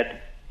and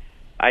said,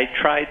 I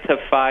tried to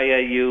fire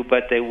you,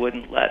 but they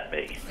wouldn't let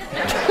me.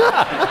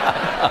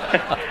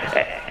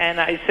 And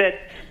I said,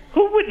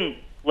 who wouldn't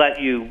let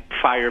you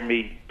fire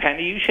me,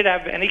 Penny? You should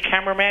have any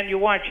cameraman you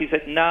want. She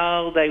said,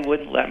 no, they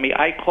wouldn't let me.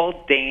 I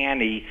called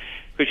Danny,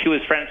 because she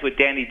was friends with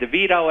Danny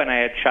DeVito, and I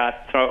had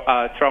shot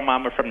Throw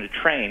Mama from the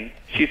Train.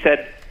 She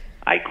said,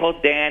 I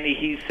called Danny.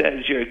 He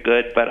says you're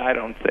good, but I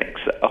don't think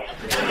so.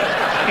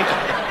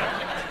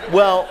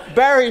 Well,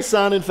 Barry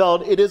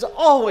Sonnenfeld, it is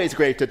always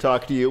great to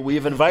talk to you.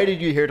 We've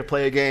invited you here to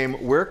play a game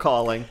we're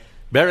calling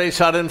Barry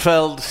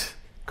Sonnenfeld,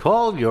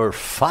 Call Your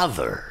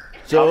Father.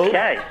 So,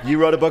 you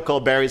wrote a book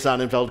called Barry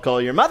Sonnenfeld,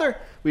 Call Your Mother.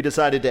 We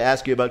decided to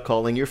ask you about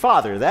calling your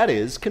father. That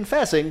is,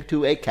 confessing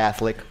to a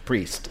Catholic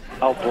priest.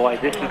 Oh, boy,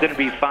 this is going to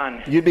be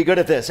fun. You'd be good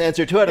at this.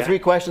 Answer 2 out of 3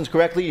 questions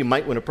correctly. You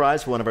might win a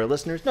prize for one of our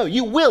listeners. No,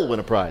 you will win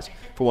a prize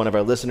for one of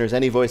our listeners,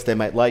 any voice they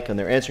might like on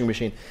their answering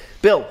machine.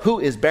 Bill, who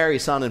is Barry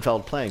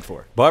Sonnenfeld playing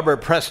for? Barbara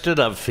Preston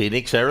of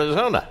Phoenix,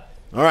 Arizona.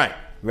 All right.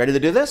 Ready to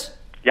do this?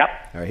 Yep.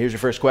 All right, here's your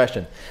first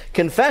question.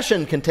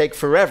 Confession can take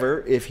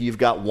forever if you've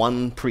got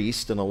one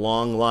priest and a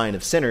long line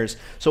of sinners.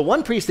 So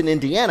one priest in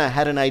Indiana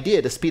had an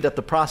idea to speed up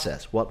the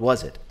process. What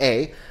was it?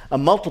 A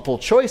multiple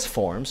choice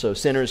form, so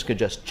sinners could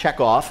just check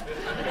off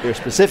their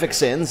specific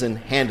sins and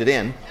hand it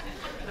in.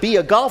 B,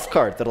 a golf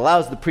cart that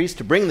allows the priest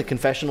to bring the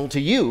confessional to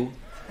you.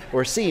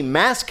 Or C,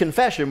 mass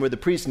confession where the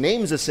priest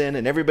names a sin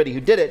and everybody who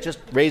did it just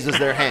raises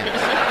their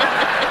hands.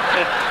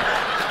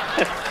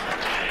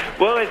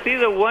 Well, it's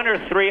either 1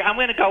 or 3. I'm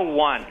going to go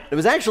 1. It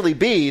was actually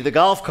B, the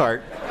golf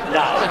cart.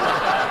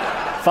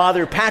 No.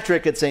 Father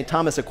Patrick at St.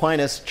 Thomas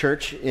Aquinas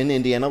Church in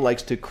Indiana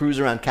likes to cruise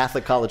around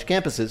Catholic college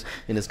campuses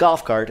in his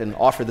golf cart and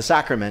offer the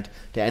sacrament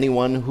to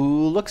anyone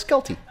who looks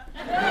guilty.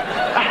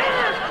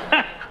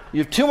 You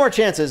have 2 more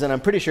chances, and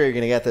I'm pretty sure you're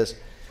going to get this.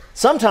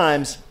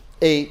 Sometimes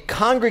a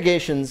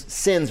congregation's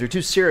sins are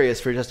too serious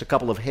for just a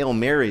couple of Hail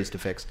Marys to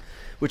fix,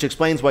 which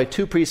explains why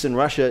 2 priests in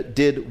Russia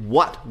did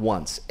what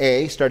once?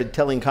 A, started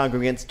telling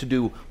congregants to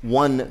do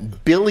 1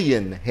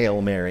 billion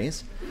Hail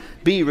Marys.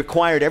 B,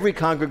 required every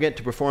congregant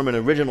to perform an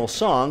original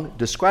song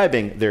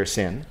describing their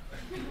sin.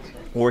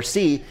 Or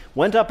C,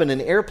 went up in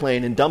an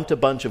airplane and dumped a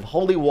bunch of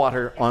holy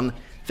water on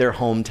their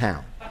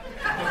hometown.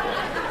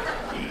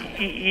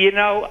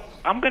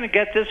 I'm going to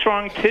get this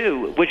wrong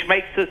too, which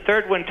makes the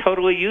third one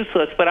totally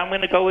useless, but I'm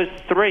going to go with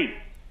 3.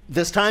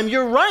 This time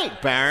you're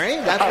right, Barry.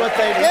 That's what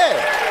they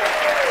did.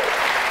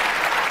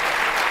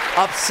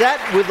 Upset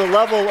with the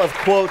level of,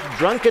 quote,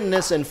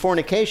 drunkenness and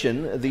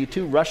fornication, the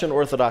 2 Russian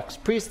Orthodox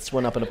priests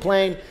went up in a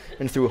plane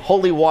and threw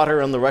holy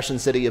water on the Russian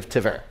city of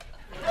Tver.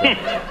 So,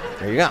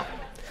 there you go.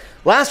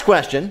 Last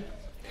question.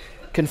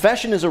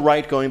 Confession is a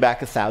rite going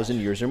back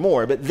 1,000 years or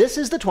more, but this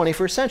is the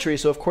 21st century,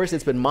 so of course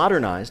it's been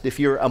modernized. If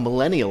you're a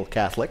millennial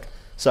Catholic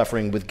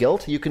suffering with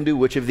guilt, you can do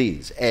which of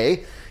these?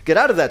 A, get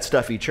out of that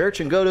stuffy church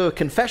and go to a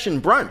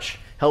confession brunch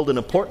held in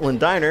a Portland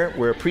diner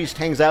where a priest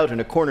hangs out in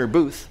a corner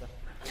booth.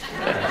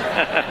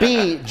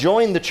 B,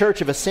 join the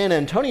church of a San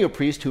Antonio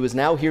priest who is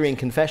now hearing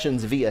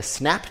confessions via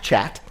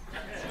Snapchat.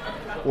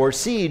 Or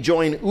C,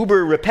 join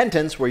Uber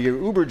Repentance, where your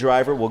Uber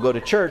driver will go to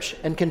church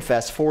and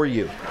confess for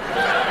you.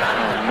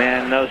 Oh,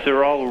 man, those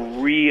are all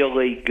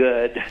really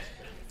good.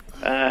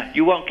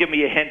 You won't give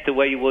me a hint the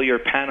way you will your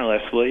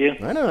panelists, will you?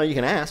 I don't know. You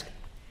can ask.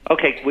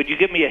 Okay, would you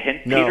give me a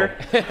hint, No. Peter?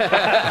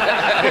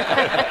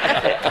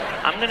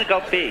 I'm going to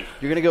go B.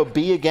 You're going to go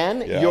B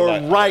again? Yeah,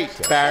 You're right,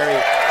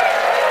 Barry.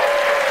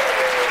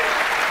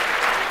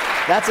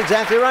 That's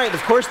exactly right.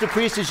 Of course, the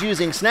priest is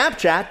using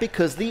Snapchat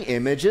because the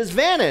images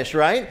vanish,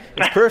 right?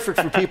 It's perfect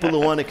for people who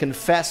want to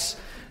confess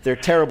their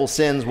terrible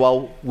sins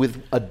while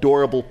with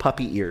adorable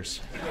puppy ears.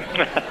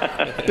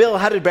 Bill,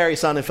 how did Barry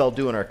Sonnenfeld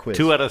do in our quiz?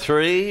 2 out of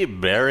 3.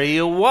 Barry,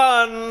 you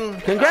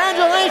won.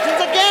 Congratulations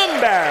again,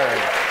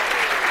 Barry.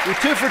 You're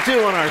 2 for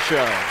 2 on our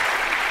show.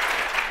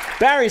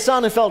 Barry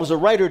Sonnenfeld is a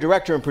writer,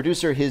 director, and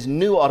producer. His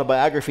new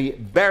autobiography,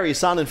 Barry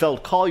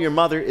Sonnenfeld, Call Your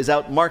Mother, is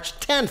out March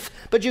 10th,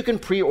 but you can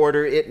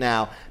pre-order it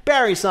now.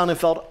 Barry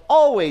Sonnenfeld,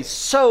 always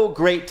so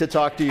great to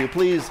talk to you.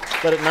 Please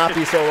let it not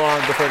be so long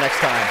before next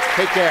time.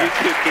 Take care. You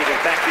too, Peter.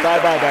 Thank you.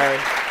 Bye-bye, Barry.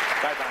 Bye-bye.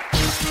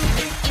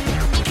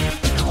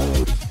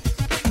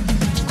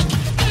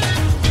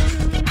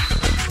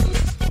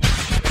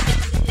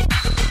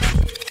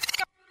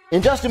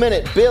 In just a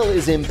minute, Bill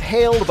is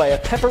impaled by a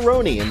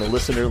pepperoni in the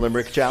Listener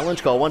Limerick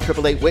Challenge. Call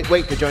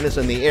 1-888-WAIT-WAIT to join us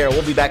on the air.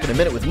 We'll be back in a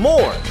minute with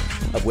more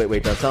of Wait,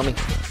 Wait, Don't Tell Me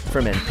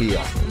from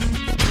NPR.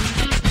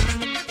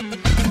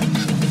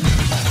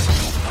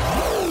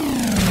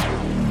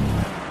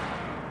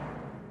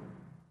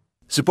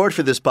 Support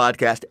for this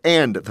podcast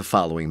and the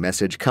following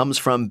message comes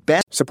from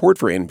Best. Support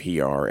for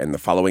NPR and the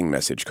following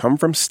message come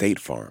from State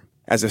Farm.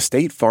 As a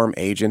State Farm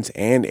agent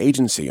and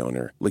agency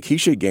owner,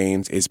 Lakeisha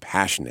Gaines is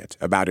passionate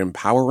about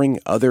empowering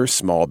other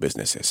small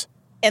businesses.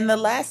 In the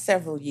last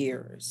several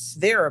years,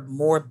 there are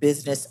more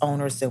business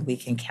owners than we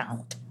can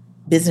count.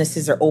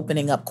 Businesses are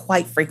opening up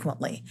quite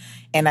frequently.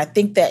 And I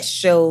think that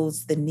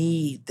shows the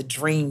need, the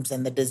dreams,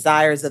 and the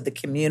desires of the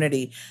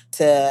community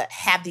to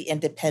have the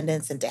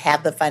independence and to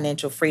have the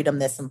financial freedom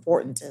that's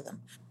important to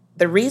them.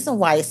 The reason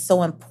why it's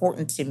so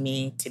important to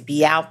me to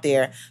be out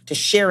there to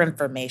share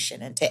information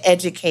and to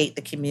educate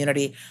the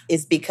community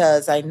is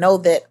because I know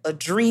that a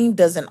dream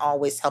doesn't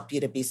always help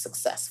you to be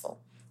successful.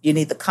 You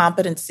need the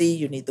competency,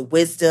 you need the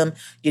wisdom,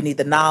 you need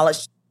the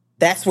knowledge.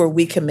 That's where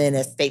we come in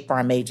as State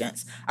Farm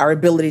agents, our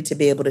ability to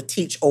be able to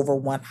teach over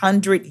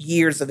 100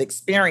 years of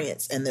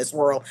experience in this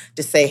world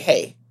to say,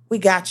 hey, we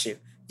got you.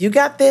 You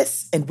got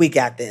this, and we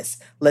got this.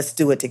 Let's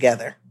do it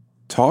together.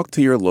 Talk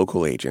to your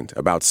local agent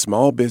about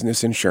small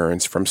business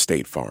insurance from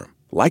State Farm.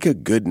 Like a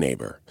good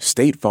neighbor,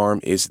 State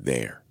Farm is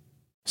there.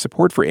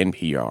 Support for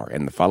NPR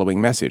and the following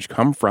message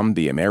come from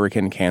the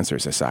American Cancer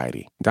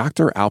Society.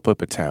 Dr. Alpa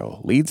Patel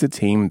leads a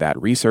team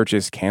that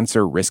researches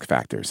cancer risk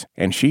factors,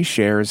 and she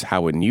shares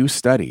how a new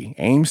study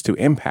aims to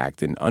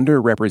impact an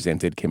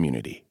underrepresented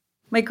community.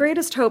 My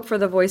greatest hope for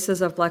the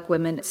Voices of Black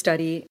Women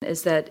study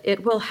is that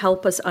it will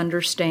help us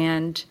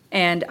understand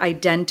and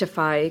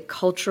identify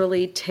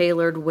culturally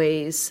tailored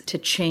ways to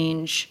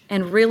change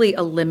and really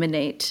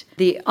eliminate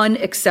the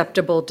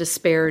unacceptable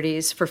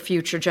disparities for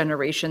future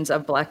generations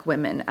of Black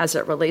women as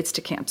it relates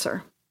to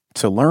cancer.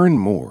 To learn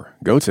more,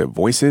 go to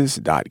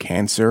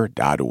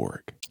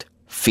voices.cancer.org.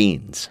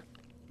 Fiends.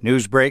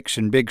 News breaks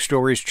and big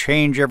stories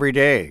change every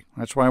day.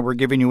 That's why we're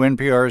giving you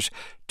NPR's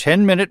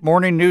 10-minute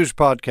morning news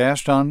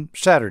podcast on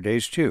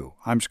Saturdays, too.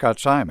 I'm Scott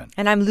Simon.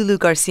 And I'm Lulu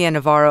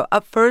Garcia-Navarro.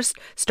 Up first,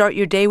 start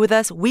your day with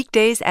us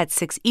weekdays at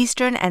 6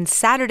 Eastern and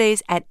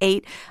Saturdays at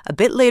 8, a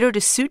bit later to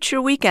suit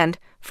your weekend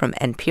from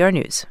NPR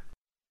News.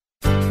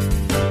 From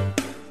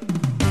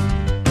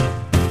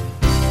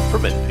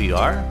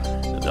NPR,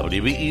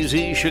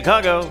 WBEZ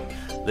Chicago,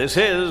 this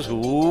is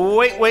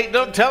Wait, Wait,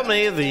 Don't Tell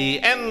Me, the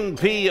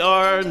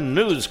NPR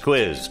News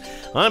Quiz.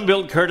 I'm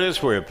Bill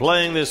Curtis. We're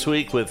playing this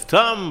week with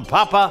Tom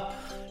Papa,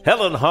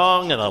 Helen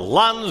Hong, and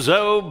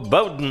Alonzo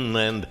Bowden.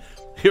 And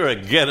here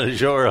again is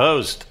your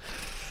host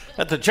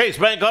at the Chase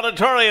Bank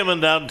Auditorium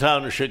in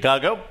downtown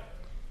Chicago,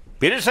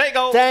 Peter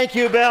Sagal. Thank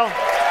you, Bill.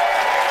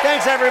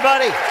 Thanks,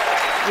 everybody.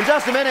 In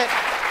just a minute,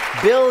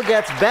 Bill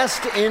gets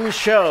Best in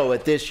Show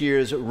at this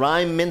year's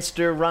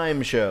Rhyme-Minster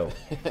Rhyme Show.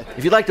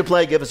 If you'd like to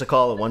play, give us a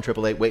call at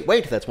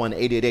 1-888-WAIT-WAIT. That's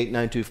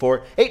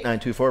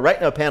 1-888-924-8924.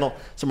 Right now, panel,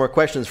 some more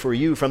questions for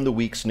you from the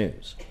week's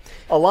news.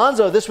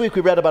 Alonzo, this week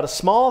we read about a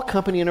small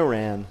company in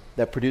Iran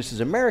that produces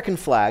American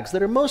flags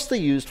that are mostly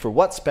used for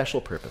what special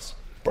purpose?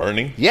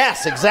 Burning?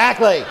 Yes,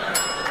 exactly.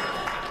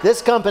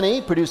 This company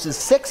produces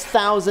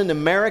 6,000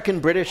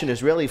 American, British, and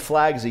Israeli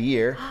flags a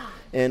year.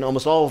 And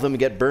almost all of them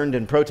get burned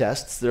in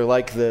protests. They're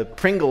like the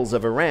Pringles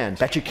of Iran.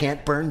 Bet you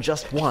can't burn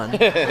just one.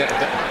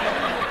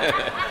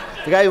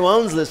 The guy who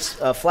owns this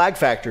flag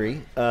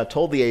factory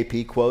told the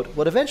AP, quote,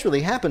 "What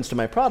eventually happens to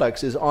my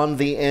products is on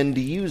the end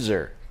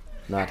user,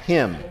 not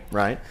him,"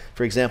 right?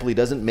 For example, he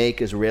doesn't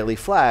make Israeli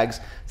flags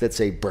that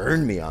say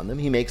 "burn me" on them.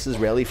 He makes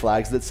Israeli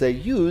flags that say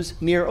 "use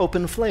near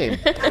open flame."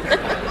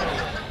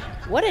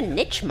 What a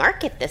niche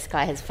market this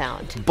guy has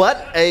found.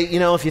 But,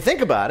 if you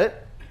think about it,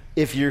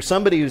 if you're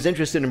somebody who's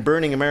interested in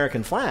burning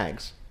American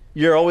flags,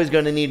 you're always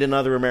going to need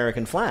another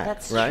American flag.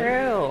 That's right?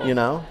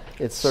 true.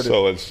 It's sort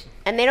of...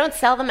 And they don't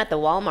sell them at the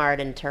Walmart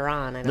in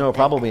Tehran, I don't think.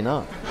 Probably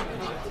not.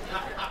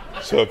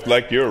 So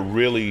if, you're a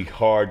really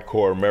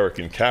hardcore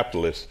American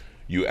capitalist,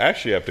 you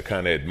actually have to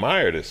kind of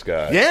admire this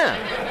guy.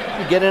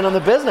 Yeah. You get in on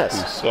the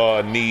business. Who saw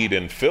a need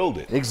and filled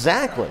it.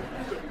 Exactly.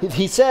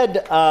 He said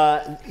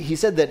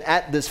that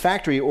at this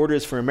factory,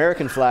 orders for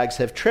American flags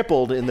have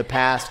tripled in the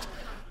past,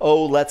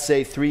 let's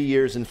say 3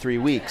 years and 3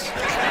 weeks.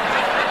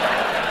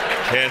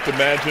 Can't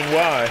imagine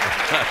why.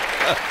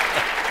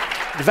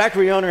 The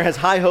factory owner has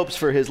high hopes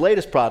for his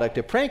latest product,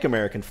 a prank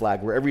American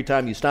flag, where every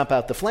time you stomp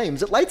out the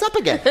flames, it lights up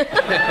again.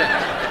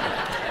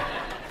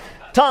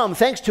 Tom,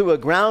 thanks to a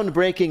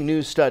groundbreaking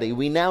new study,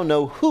 we now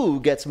know who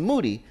gets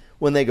moody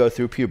when they go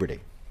through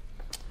puberty.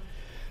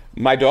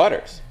 My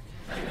daughters.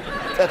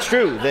 That's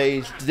true.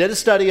 They did a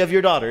study of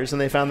your daughters, and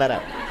they found that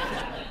out.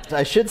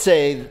 I should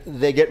say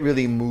they get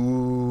really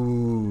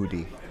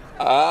moody.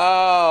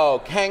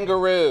 Oh,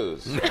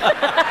 kangaroos.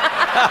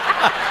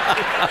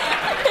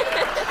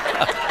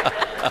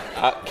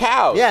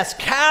 Cows. Yes,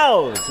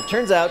 cows. It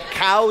turns out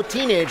cow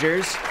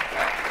teenagers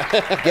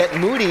get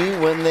moody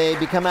when they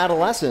become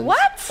adolescents.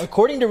 What?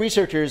 According to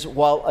researchers,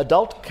 while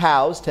adult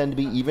cows tend to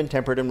be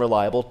even-tempered and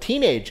reliable,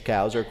 teenage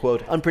cows are,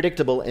 quote,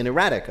 unpredictable and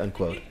erratic,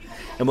 unquote.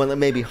 And while it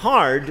may be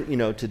hard,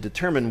 to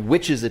determine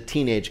which is a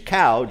teenage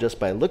cow just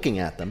by looking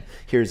at them,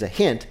 here's a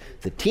hint.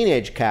 The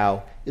teenage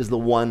cow is the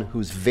one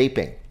who's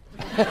vaping.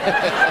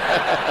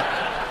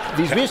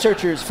 These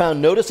researchers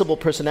found noticeable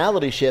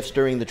personality shifts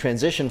during the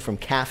transition from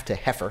calf to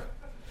heifer.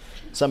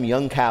 Some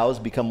young cows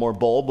become more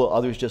bold, while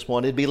others just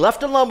wanted to be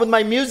left alone with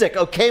my music.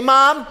 Okay,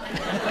 Mom?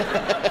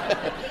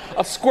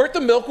 I'll squirt the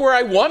milk where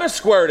I want to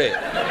squirt it.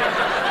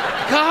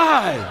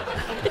 God.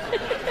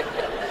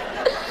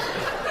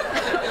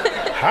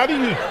 How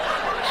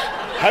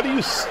do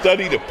you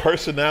study the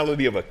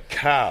personality of a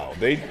cow?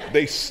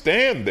 They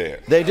stand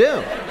there. They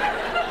do.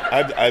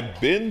 I've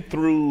been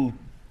through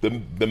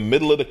the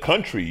middle of the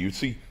country. You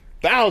see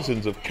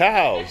thousands of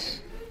cows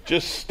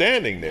just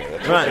standing there.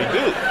 That's what they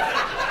do.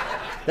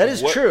 That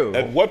is true.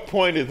 At what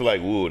point is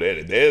ooh,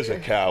 there's a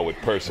cow with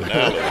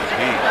personality.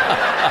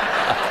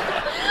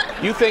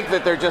 You think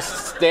that they're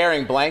just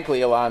staring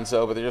blankly,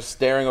 Alonzo, but they're just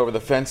staring over the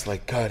fence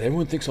like, God,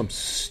 everyone thinks I'm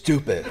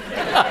stupid.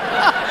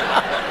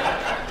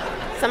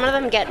 Some of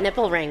them get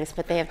nipple rings,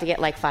 but they have to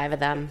get 5 of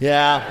them.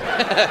 Yeah.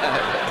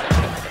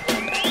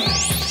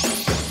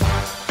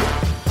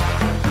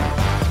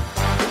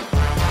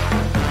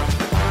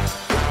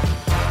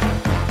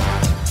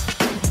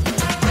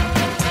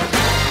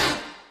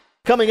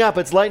 Coming up,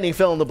 it's Lightning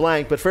Fill in the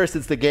Blank, but first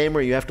it's the game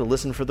where you have to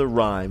listen for the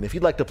rhyme. If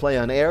you'd like to play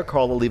on air,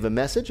 call or leave a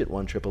message at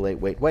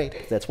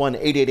 1-888-WAIT-WAIT. That's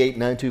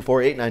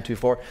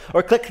 1-888-924-8924.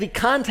 Or click the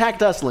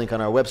Contact Us link on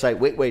our website,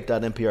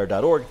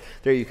 waitwait.npr.org.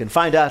 There you can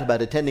find out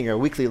about attending our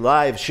weekly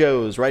live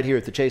shows right here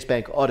at the Chase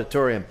Bank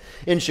Auditorium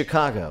in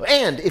Chicago.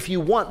 And if you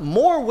want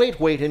more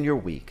Wait Wait in your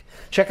week,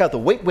 check out the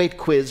Wait Wait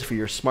quiz for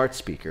your smart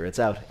speaker. It's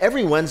out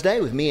every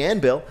Wednesday with me and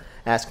Bill,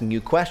 asking you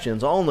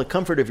questions all in the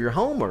comfort of your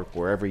home or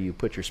wherever you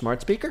put your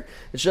smart speaker.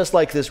 It's just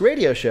like this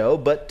radio show,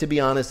 but to be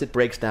honest, it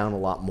breaks down a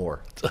lot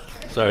more.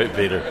 Sorry,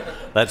 Peter.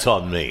 That's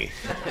on me.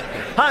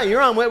 Hi,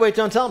 you're on Wait, Wait,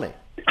 Don't Tell Me.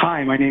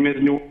 Hi, my name is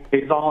Noor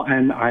Azal,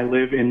 and I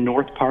live in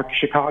North Park,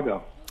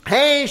 Chicago.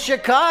 Hey,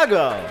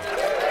 Chicago.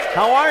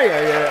 How are you?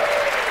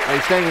 Are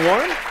you staying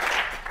warm?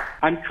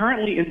 I'm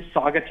currently in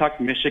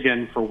Saugatuck,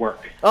 Michigan for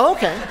work. Oh,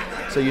 okay.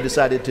 So you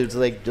decided to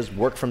just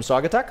work from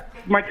Saugatuck?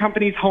 My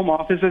company's home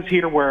office is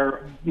here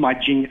where my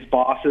genius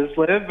bosses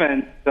live,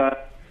 and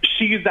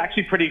she's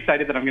actually pretty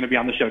excited that I'm going to be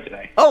on the show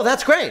today. Oh,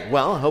 that's great.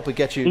 Well, I hope it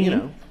gets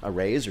you, a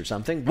raise or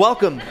something.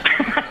 Welcome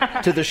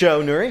to the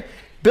show, Nuri.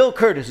 Bill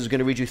Curtis is going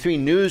to read you 3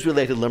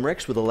 news-related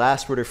limericks with a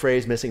last word or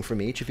phrase missing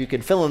from each. If you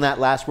can fill in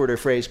that last word or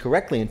phrase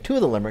correctly in 2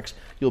 of the limericks,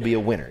 you'll be a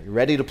winner. You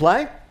ready to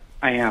play?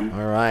 I am.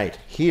 All right.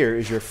 Here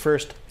is your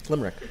first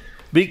limerick.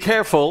 Be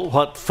careful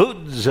what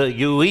foods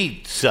you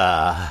eat,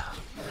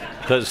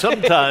 because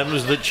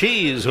sometimes the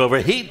cheese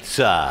overheats.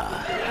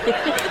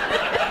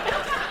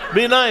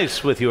 Be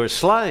nice with your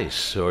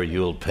slice, or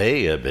you'll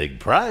pay a big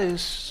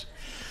price.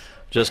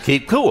 Just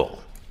keep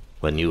cool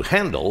when you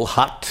handle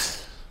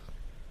hot.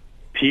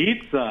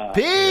 Pizza.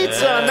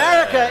 Pizza! Yeah.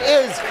 America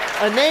is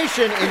a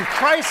nation in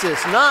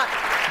crisis, not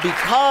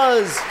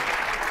because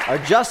our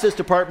Justice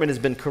Department has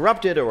been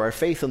corrupted or our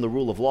faith in the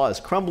rule of law is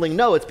crumbling.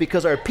 No, it's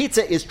because our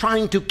pizza is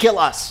trying to kill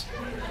us.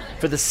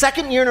 For the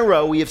 2nd year in a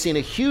row, we have seen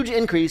a huge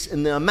increase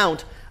in the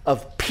amount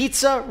of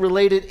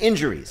pizza-related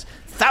injuries.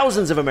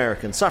 Thousands of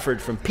Americans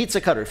suffered from pizza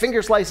cutter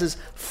finger slices,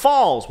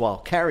 falls while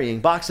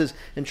carrying boxes,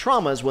 and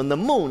traumas when the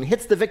moon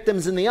hits the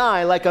victims in the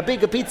eye like a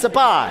big pizza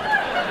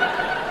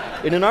pie.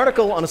 In an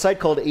article on a site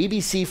called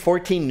ABC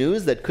 14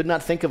 News that could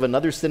not think of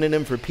another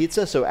synonym for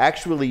pizza, so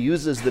actually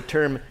uses the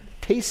term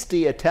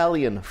tasty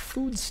Italian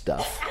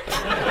foodstuff.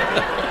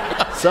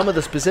 Some of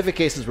the specific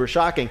cases were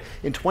shocking.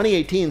 In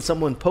 2018,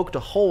 someone poked a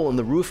hole in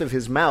the roof of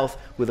his mouth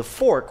with a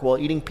fork while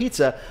eating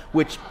pizza,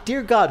 which,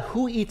 dear God,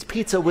 who eats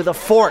pizza with a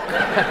fork?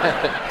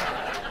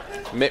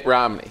 Mitt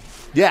Romney.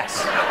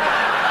 Yes.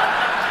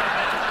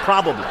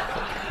 Probably.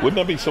 Wouldn't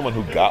that be someone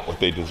who got what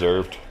they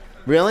deserved?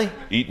 Really?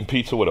 Eating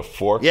pizza with a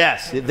fork?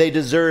 Yes, they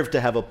deserve to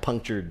have a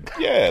punctured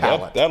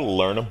palate. That'll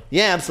learn them.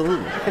 Yeah,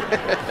 absolutely.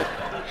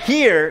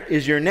 Here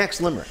is your next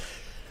limerick.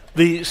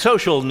 The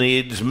social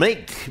needs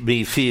make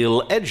me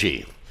feel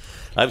edgy.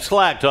 I've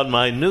slacked on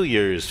my New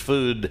Year's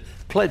food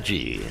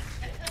pledgy.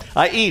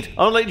 I eat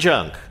only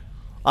junk,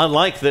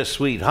 unlike this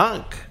sweet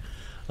hunk.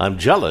 I'm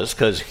jealous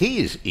because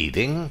he's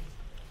eating.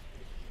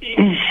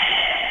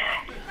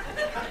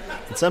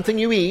 It's something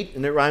you eat,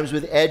 and it rhymes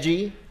with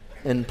edgy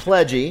and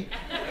pledgy.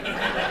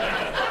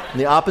 And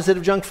the opposite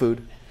of junk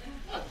food.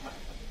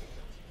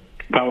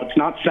 Well, it's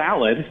not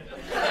salad.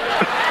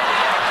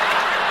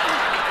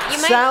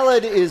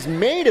 Salad is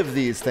made of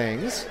these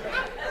things.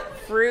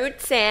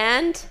 Fruits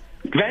and...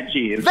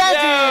 Veggies.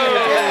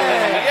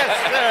 Yes,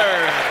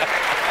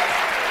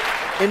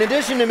 sir. In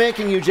addition to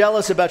making you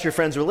jealous about your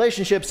friends'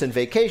 relationships and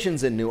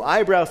vacations and new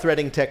eyebrow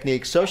threading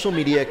techniques, social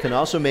media can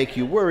also make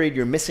you worried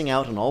you're missing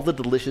out on all the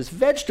delicious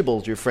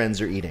vegetables your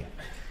friends are eating.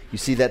 You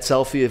see that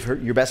selfie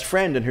of your best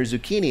friend and her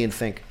zucchini and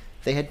think,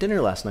 they had dinner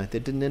last night, they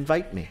didn't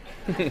invite me.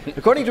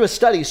 According to a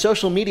study,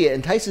 social media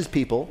entices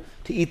people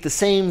to eat the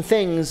same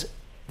things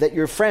that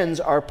your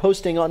friends are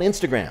posting on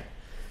Instagram.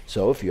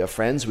 So if you have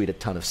friends who eat a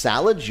ton of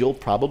salads, you'll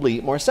probably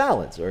eat more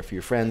salads. Or if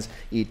your friends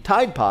eat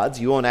Tide Pods,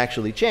 you won't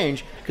actually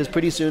change, because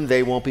pretty soon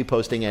they won't be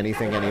posting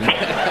anything anymore.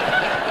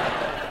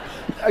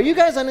 Are you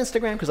guys on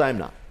Instagram? Because I'm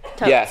not.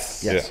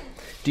 Yes. Yes. Yeah.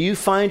 Do you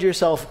find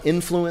yourself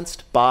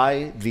influenced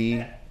by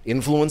the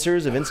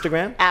influencers of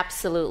Instagram?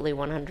 Absolutely,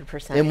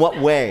 100%. In what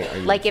way are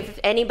you? Like, if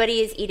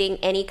anybody is eating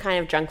any kind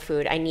of junk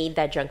food, I need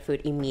that junk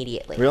food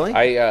immediately. Really?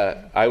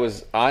 I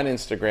was on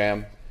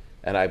Instagram,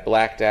 and I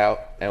blacked out,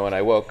 and when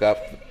I woke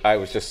up, I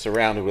was just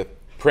surrounded with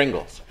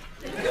Pringles.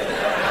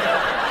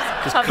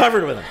 Just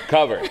covered with them.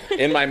 Covered.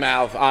 In my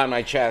mouth, on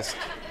my chest,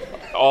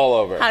 all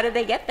over. How did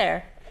they get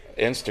there?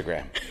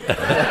 Instagram.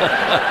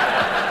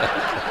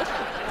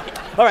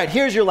 All right,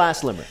 here's your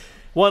last limerick.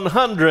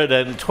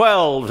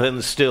 112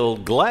 and still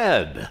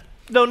glad.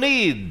 No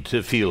need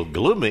to feel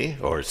gloomy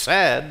or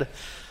sad.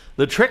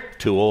 The trick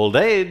to old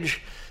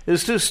age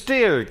is to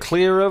steer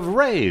clear of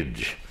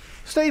rage.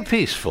 Stay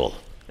peaceful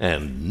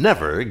and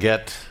never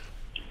get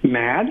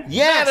mad.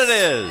 Yes, mad it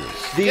is.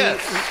 The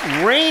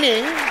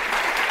reigning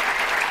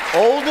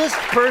oldest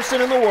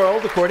person in the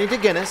world, according to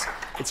Guinness.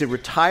 It's a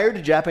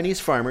retired Japanese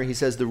farmer. He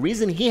says the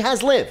reason he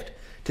has lived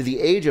to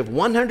the age of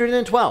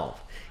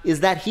 112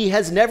 is that he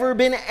has never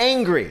been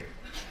angry,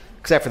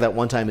 except for that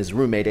one time his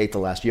roommate ate the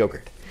last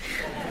yogurt.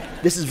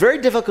 This is very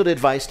difficult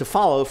advice to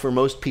follow for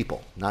most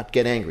people, not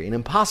get angry, and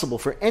impossible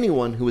for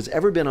anyone who has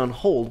ever been on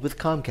hold with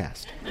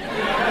Comcast.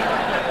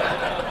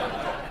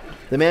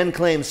 The man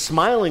claims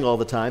smiling all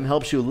the time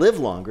helps you live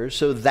longer,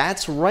 so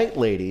that's right,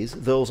 ladies.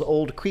 Those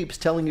old creeps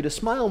telling you to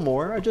smile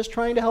more are just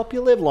trying to help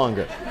you live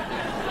longer.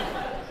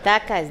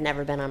 That guy's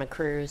never been on a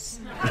cruise.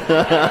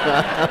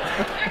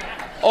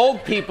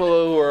 Old people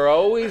who are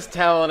always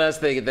telling us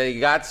they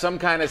got some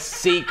kind of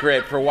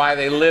secret for why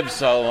they live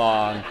so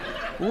long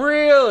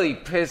really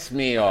piss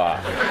me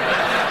off.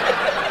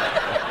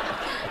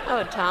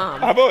 Oh,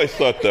 Tom. I've always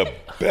thought the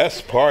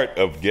best part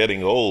of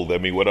getting old, I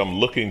mean, what I'm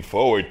looking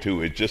forward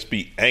to is just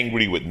be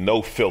angry with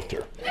no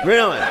filter.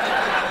 Really?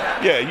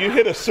 Yeah, you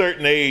hit a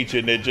certain age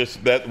and it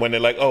just, that when they're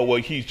like, oh, well,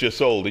 he's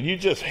just old, and you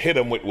just hit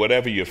them with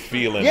whatever you're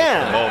feeling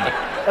at the moment.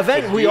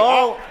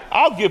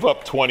 I'll give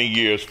up 20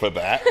 years for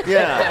that.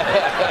 Yeah.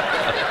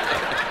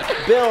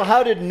 Bill,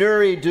 how did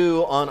Nuri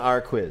do on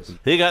our quiz?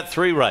 He got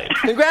 3 right.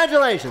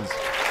 Congratulations.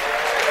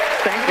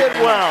 Thank you.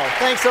 Did well.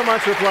 Thanks so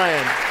much for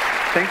playing.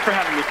 Thanks for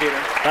having me, Peter.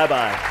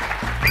 Bye-bye.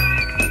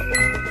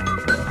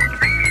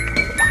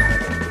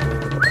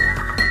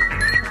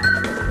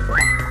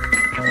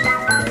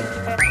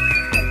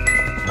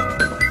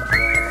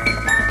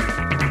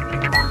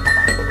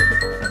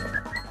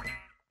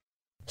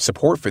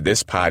 Support for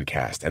this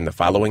podcast and the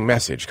following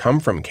message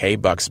come from Kay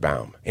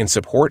Bucksbaum in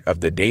support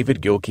of the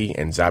David Gilkey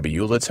and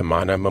Zabiula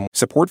Tamana Memorial.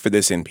 Support for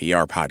this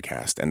NPR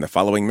podcast and the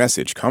following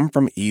message come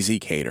from Easy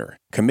Cater,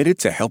 committed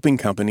to helping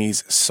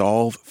companies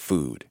solve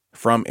food.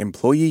 From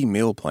employee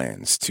meal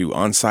plans to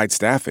on-site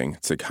staffing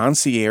to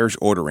concierge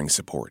ordering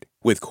support.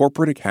 With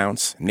corporate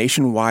accounts,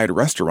 nationwide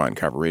restaurant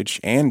coverage,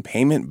 and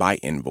payment by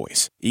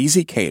invoice.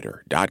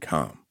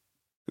 EasyCater.com.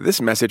 This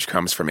message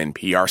comes from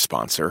NPR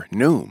sponsor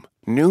Noom.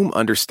 Noom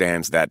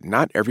understands that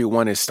not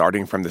everyone is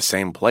starting from the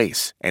same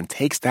place and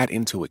takes that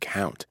into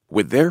account.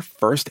 With their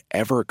first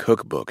ever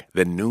cookbook,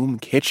 The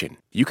Noom Kitchen,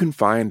 you can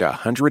find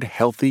 100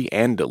 healthy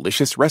and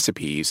delicious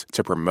recipes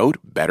to promote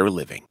better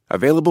living.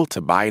 Available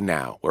to buy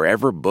now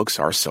wherever books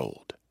are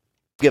sold.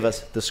 Give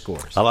us the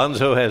scores.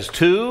 Alonzo has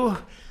 2,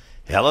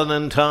 Helen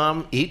and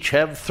Tom each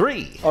have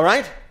 3. All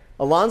right.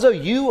 Alonzo,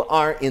 you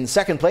are in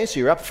second place, so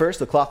you're up first.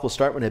 The clock will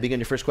start when I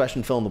begin your first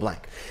question. Fill in the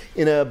blank.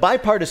 In a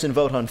bipartisan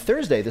vote on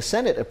Thursday, the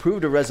Senate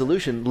approved a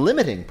resolution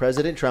limiting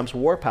President Trump's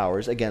war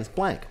powers against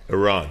blank.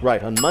 Iran.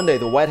 Right. On Monday,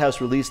 the White House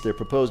released their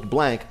proposed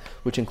blank,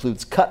 which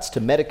includes cuts to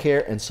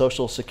Medicare and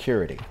Social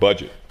Security.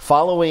 Budget.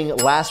 Following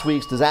last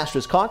week's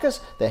disastrous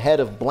caucus, the head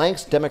of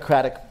blank's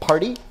Democratic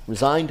Party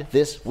resigned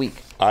this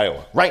week.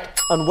 Iowa. Right.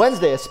 On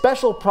Wednesday, a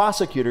special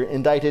prosecutor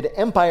indicted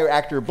Empire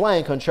actor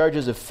blank on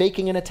charges of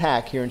faking an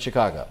attack here in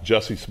Chicago.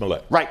 Jussie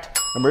Smollett. Right.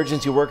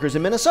 Emergency workers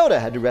in Minnesota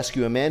had to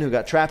rescue a man who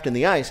got trapped in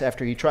the ice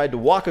after he tried to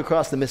walk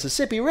across the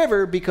Mississippi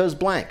River because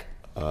blank.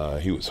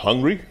 He was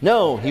hungry?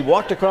 No, he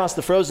walked across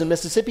the frozen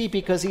Mississippi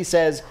because he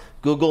says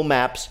Google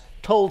Maps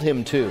told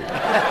him to.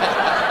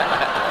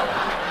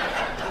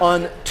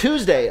 On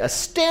Tuesday, a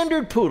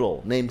standard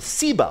poodle named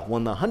Seba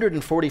won the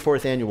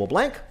 144th annual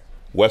blank.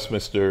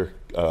 Westminster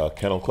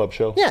Kennel Club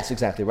show? Yes,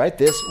 exactly right.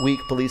 This week,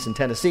 police in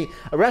Tennessee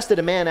arrested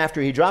a man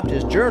after he dropped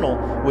his journal,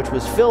 which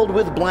was filled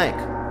with blank.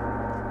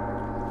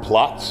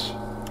 Plots?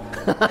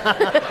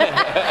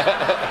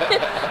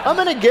 I'm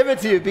going to give it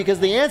to you because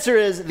the answer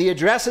is the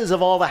addresses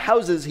of all the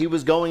houses he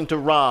was going to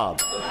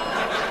rob.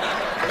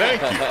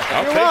 Thank you.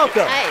 You're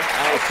welcome.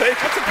 I'll take it.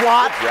 That's a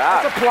plot.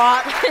 That's a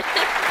plot.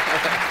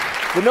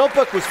 The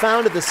notebook was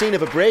found at the scene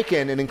of a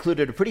break-in and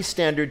included a pretty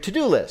standard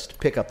to-do list.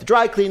 Pick up the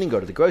dry cleaning, go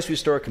to the grocery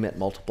store, commit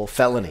multiple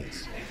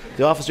felonies.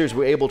 The officers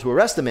were able to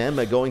arrest the man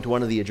by going to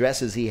one of the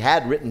addresses he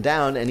had written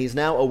down, and he's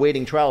now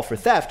awaiting trial for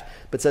theft,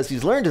 but says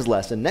he's learned his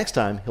lesson. Next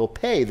time, he'll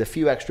pay the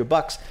few extra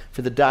bucks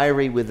for the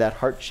diary with that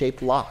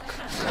heart-shaped lock.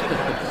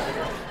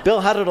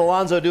 Bill, how did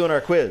Alonzo do in our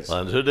quiz?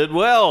 Alonzo did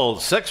well.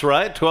 6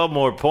 right, 12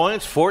 more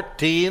points,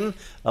 14.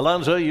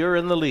 Alonzo, you're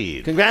in the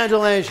lead.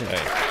 Congratulations.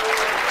 Hey.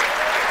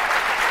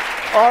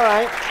 All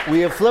right, we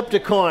have flipped a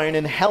coin,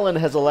 and Helen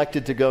has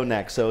elected to go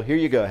next. So here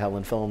you go,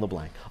 Helen, fill in the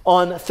blank.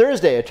 On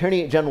Thursday,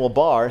 Attorney General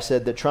Barr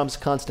said that Trump's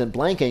constant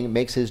blanking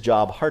makes his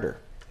job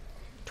harder.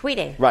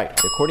 Tweeting. Right.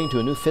 According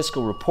to a new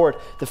fiscal report,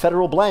 the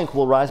federal blank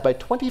will rise by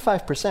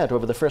 25%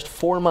 over the first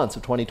 4 months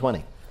of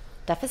 2020.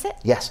 Deficit?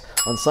 Yes.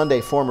 On Sunday,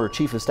 former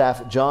Chief of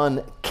Staff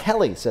John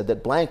Kelly said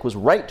that blank was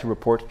right to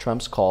report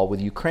Trump's call with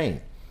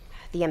Ukraine.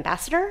 The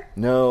ambassador?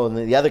 No,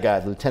 the other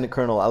guy, Lieutenant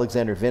Colonel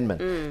Alexander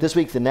Vindman. This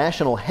week, the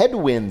National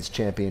Headwinds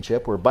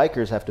Championship, where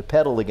bikers have to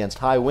pedal against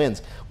high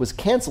winds, was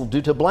canceled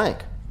due to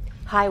blank.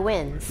 High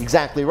winds.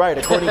 Exactly right.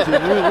 According to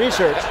new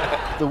research,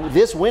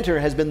 this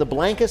winter has been the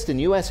blankest in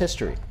U.S.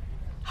 history.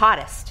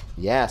 Hottest.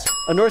 Yes.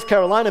 A North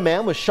Carolina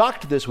man was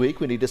shocked this week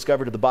when he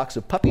discovered the box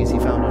of puppies he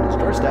found on his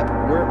doorstep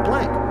were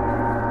blank.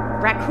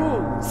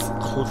 Raccoons.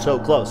 So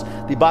close.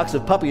 The box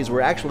of puppies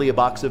were actually a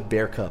box of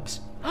bear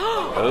cubs.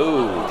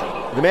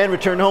 Oh. The man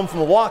returned home from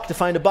a walk to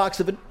find a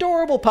box of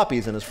adorable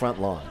puppies in his front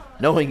lawn.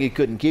 Knowing he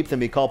couldn't keep them,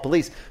 he called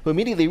police, who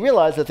immediately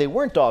realized that they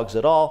weren't dogs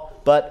at all,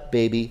 but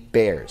baby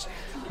bears.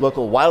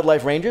 Local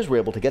wildlife rangers were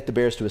able to get the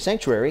bears to a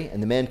sanctuary,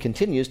 and the man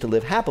continues to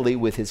live happily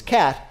with his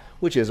cat,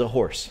 which is a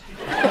horse.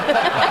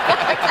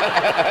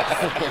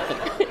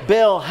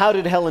 Bill, how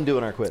did Helen do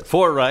in our quiz?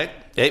 4 right,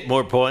 8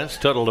 more points,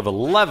 total of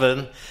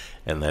 11.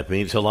 And that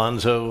means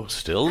Alonzo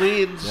still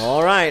leads.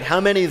 All right. How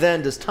many,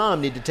 then, does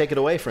Tom need to take it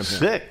away from him?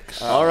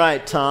 6. All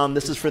right, Tom.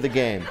 This is for the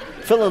game.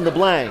 Fill in the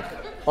blank.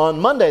 On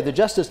Monday, the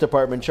Justice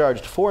Department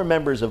charged 4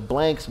 members of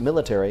blank's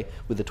military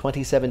with the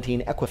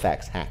 2017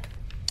 Equifax hack.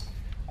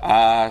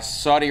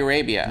 Saudi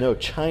Arabia. No,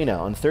 China.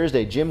 On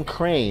Thursday, Jim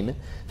Crane,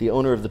 the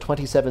owner of the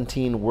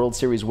 2017 World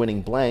Series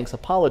winning blanks,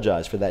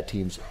 apologized for that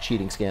team's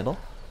cheating scandal.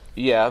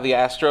 Yeah, the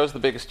Astros, the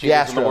biggest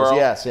cheaters in the world.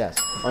 Yes.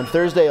 On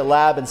Thursday, a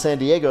lab in San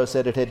Diego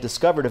said it had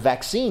discovered a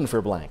vaccine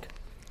for blank.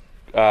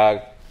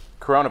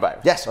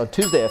 Coronavirus. Yes, on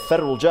Tuesday, a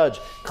federal judge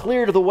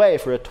cleared the way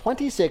for a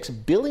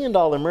 $26 billion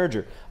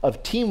merger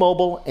of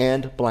T-Mobile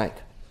and blank.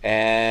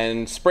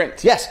 And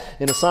Sprint. Yes,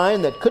 in a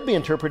sign that could be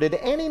interpreted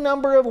any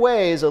number of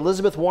ways,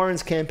 Elizabeth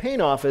Warren's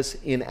campaign office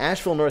in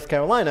Asheville, North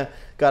Carolina,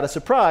 got a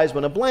surprise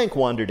when a blank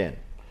wandered in.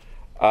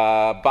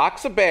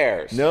 Box of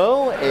bears.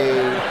 No,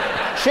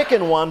 a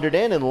chicken wandered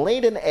in and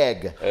laid an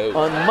egg. Oh.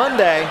 On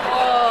Monday,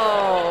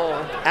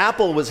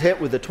 Apple was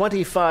hit with a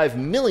 $25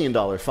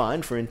 million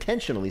fine for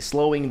intentionally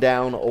slowing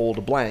down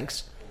old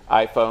blanks.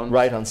 iPhone.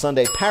 Right, on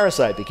Sunday,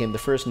 Parasite became the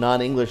first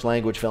non-English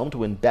language film to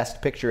win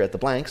Best Picture at the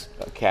blanks.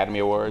 Academy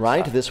Awards.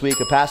 Right, this week,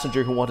 a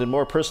passenger who wanted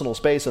more personal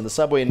space on the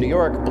subway in New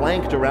York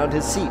blanked around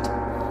his seat.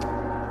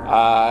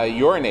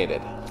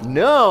 Urinated.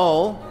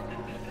 No.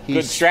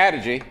 Good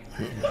strategy.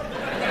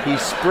 He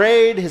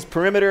sprayed his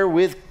perimeter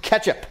with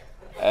ketchup.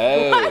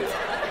 Oh. What?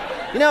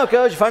 You know how it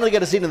goes. You finally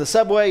get a seat in the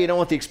subway. You don't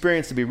want the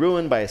experience to be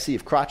ruined by a sea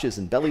of crotches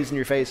and bellies in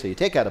your face, so you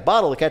take out a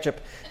bottle of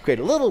ketchup, create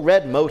a little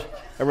red moat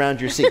around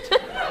your seat.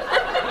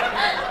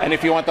 And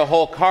if you want the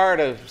whole car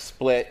to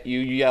split, you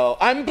yell,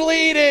 "I'm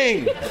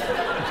bleeding!"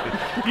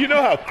 You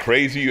know how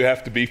crazy you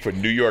have to be for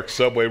New York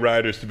subway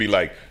riders to be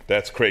like,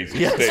 that's crazy.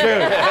 Yeah,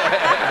 Stay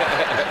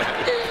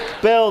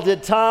Bill,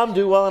 did Tom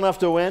do well enough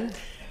to win?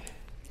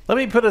 Let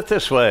me put it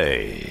this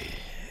way.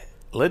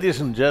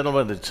 Ladies and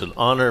gentlemen, it's an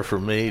honor for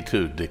me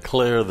to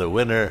declare the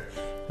winner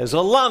as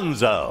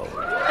Alonzo.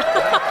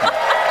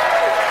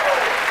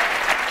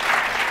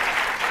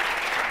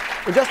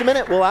 In just a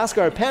minute, we'll ask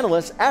our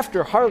panelists,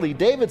 after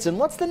Harley-Davidson,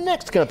 what's the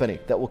next company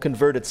that will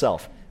convert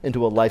itself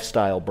into a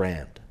lifestyle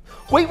brand?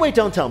 Wait, Wait,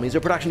 Don't Tell Me is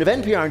a production of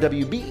NPR and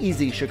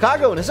WBEZ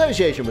Chicago in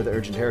association with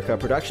Urgent Haircut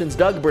Productions,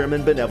 Doug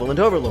Berman, Benevolent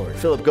Overlord.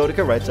 Philip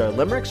Godica writes our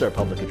limericks. Our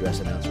public address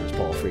announcer is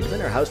Paul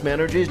Friedman. Our house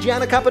manager is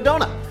Gianna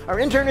Capadona. Our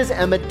intern is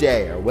Emma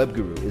Day. Our web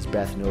guru is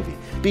Beth Novi.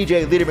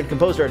 BJ Liederman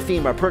composed our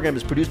theme. Our program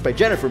is produced by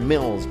Jennifer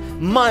Mills,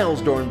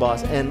 Miles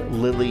Dornbos,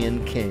 and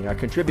Lillian King. Our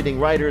contributing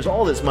writers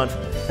all this month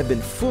have been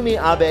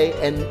Fumi Abe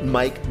and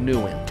Mike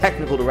Nguyen.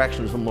 Technical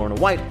direction is from Lorna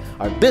White.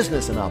 Our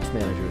business and ops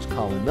manager is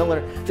Colin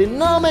Miller. The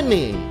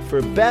nominee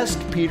for Best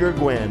Peter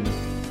Gwynn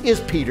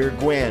is Peter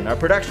Gwynn. Our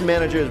production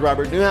manager is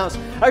Robert Newhouse.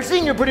 Our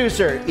senior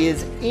producer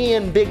is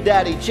Ian Big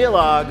Daddy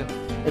Chillog.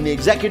 And the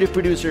executive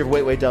producer of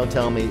Wait, Wait, Don't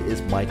Tell Me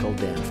is Michael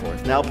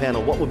Danforth. Now,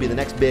 panel, what will be the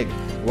next big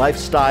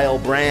lifestyle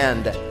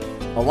brand?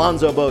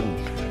 Alonzo Bowden.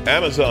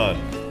 Amazon,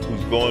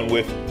 who's going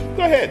with,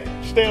 go ahead,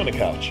 stay on the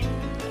couch.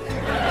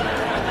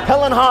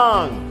 Helen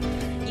Hong.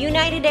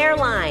 United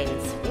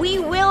Airlines. We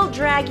will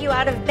drag you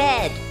out of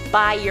bed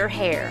by your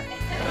hair.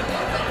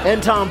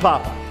 And Tom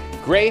Papa.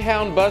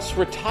 Greyhound bus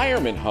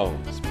retirement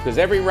homes, because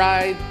every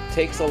ride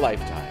takes a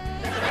lifetime.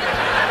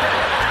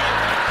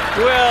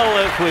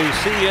 Well, if we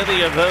see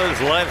any of those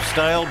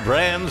lifestyle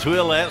brands,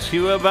 we'll ask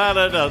you about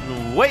it.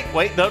 Wait,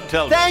 Wait, Don't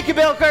Tell Me. Thank you,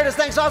 Bill Curtis.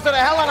 Thanks also to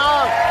Helen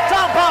Hong,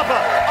 Tom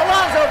Papa,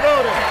 Alonzo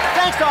Bowden.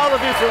 Thanks to all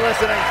of you for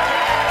listening.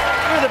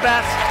 You're the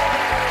best.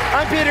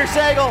 I'm Peter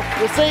Sagal.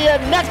 We'll see you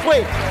next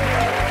week.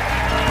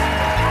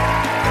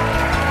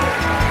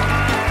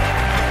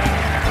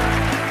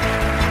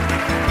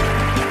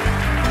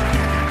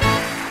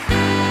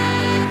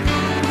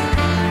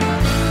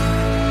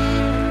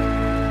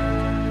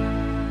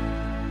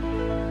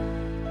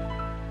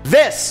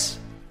 This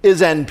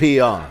is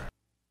NPR.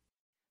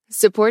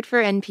 Support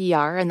for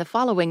NPR and the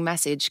following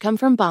message come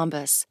from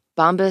Bombas.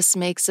 Bombas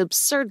makes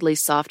absurdly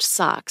soft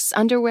socks,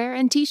 underwear,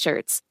 and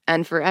T-shirts.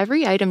 And for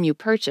every item you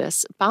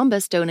purchase,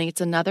 Bombas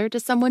donates another to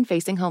someone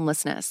facing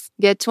homelessness.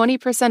 Get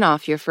 20%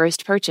 off your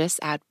first purchase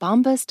at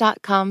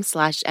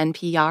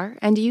bombas.com/NPR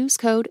and use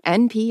code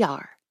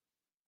NPR.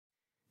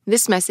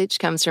 This message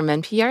comes from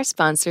NPR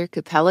sponsor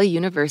Capella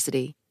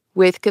University.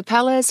 With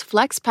Capella's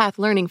FlexPath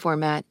learning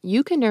format,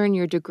 you can earn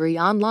your degree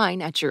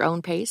online at your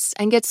own pace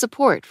and get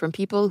support from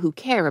people who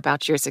care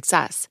about your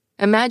success.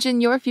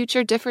 Imagine your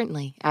future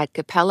differently at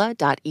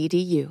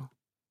capella.edu.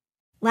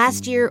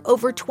 Last year,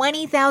 over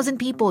 20,000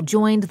 people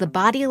joined the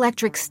Body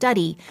Electric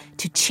study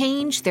to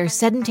change their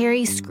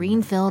sedentary,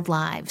 screen-filled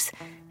lives.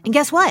 And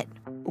guess what?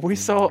 We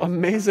saw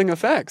amazing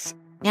effects.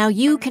 Now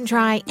you can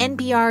try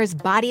NPR's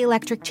Body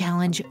Electric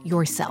Challenge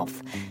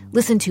yourself.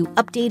 Listen to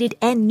updated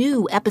and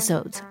new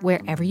episodes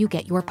wherever you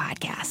get your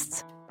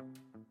podcasts.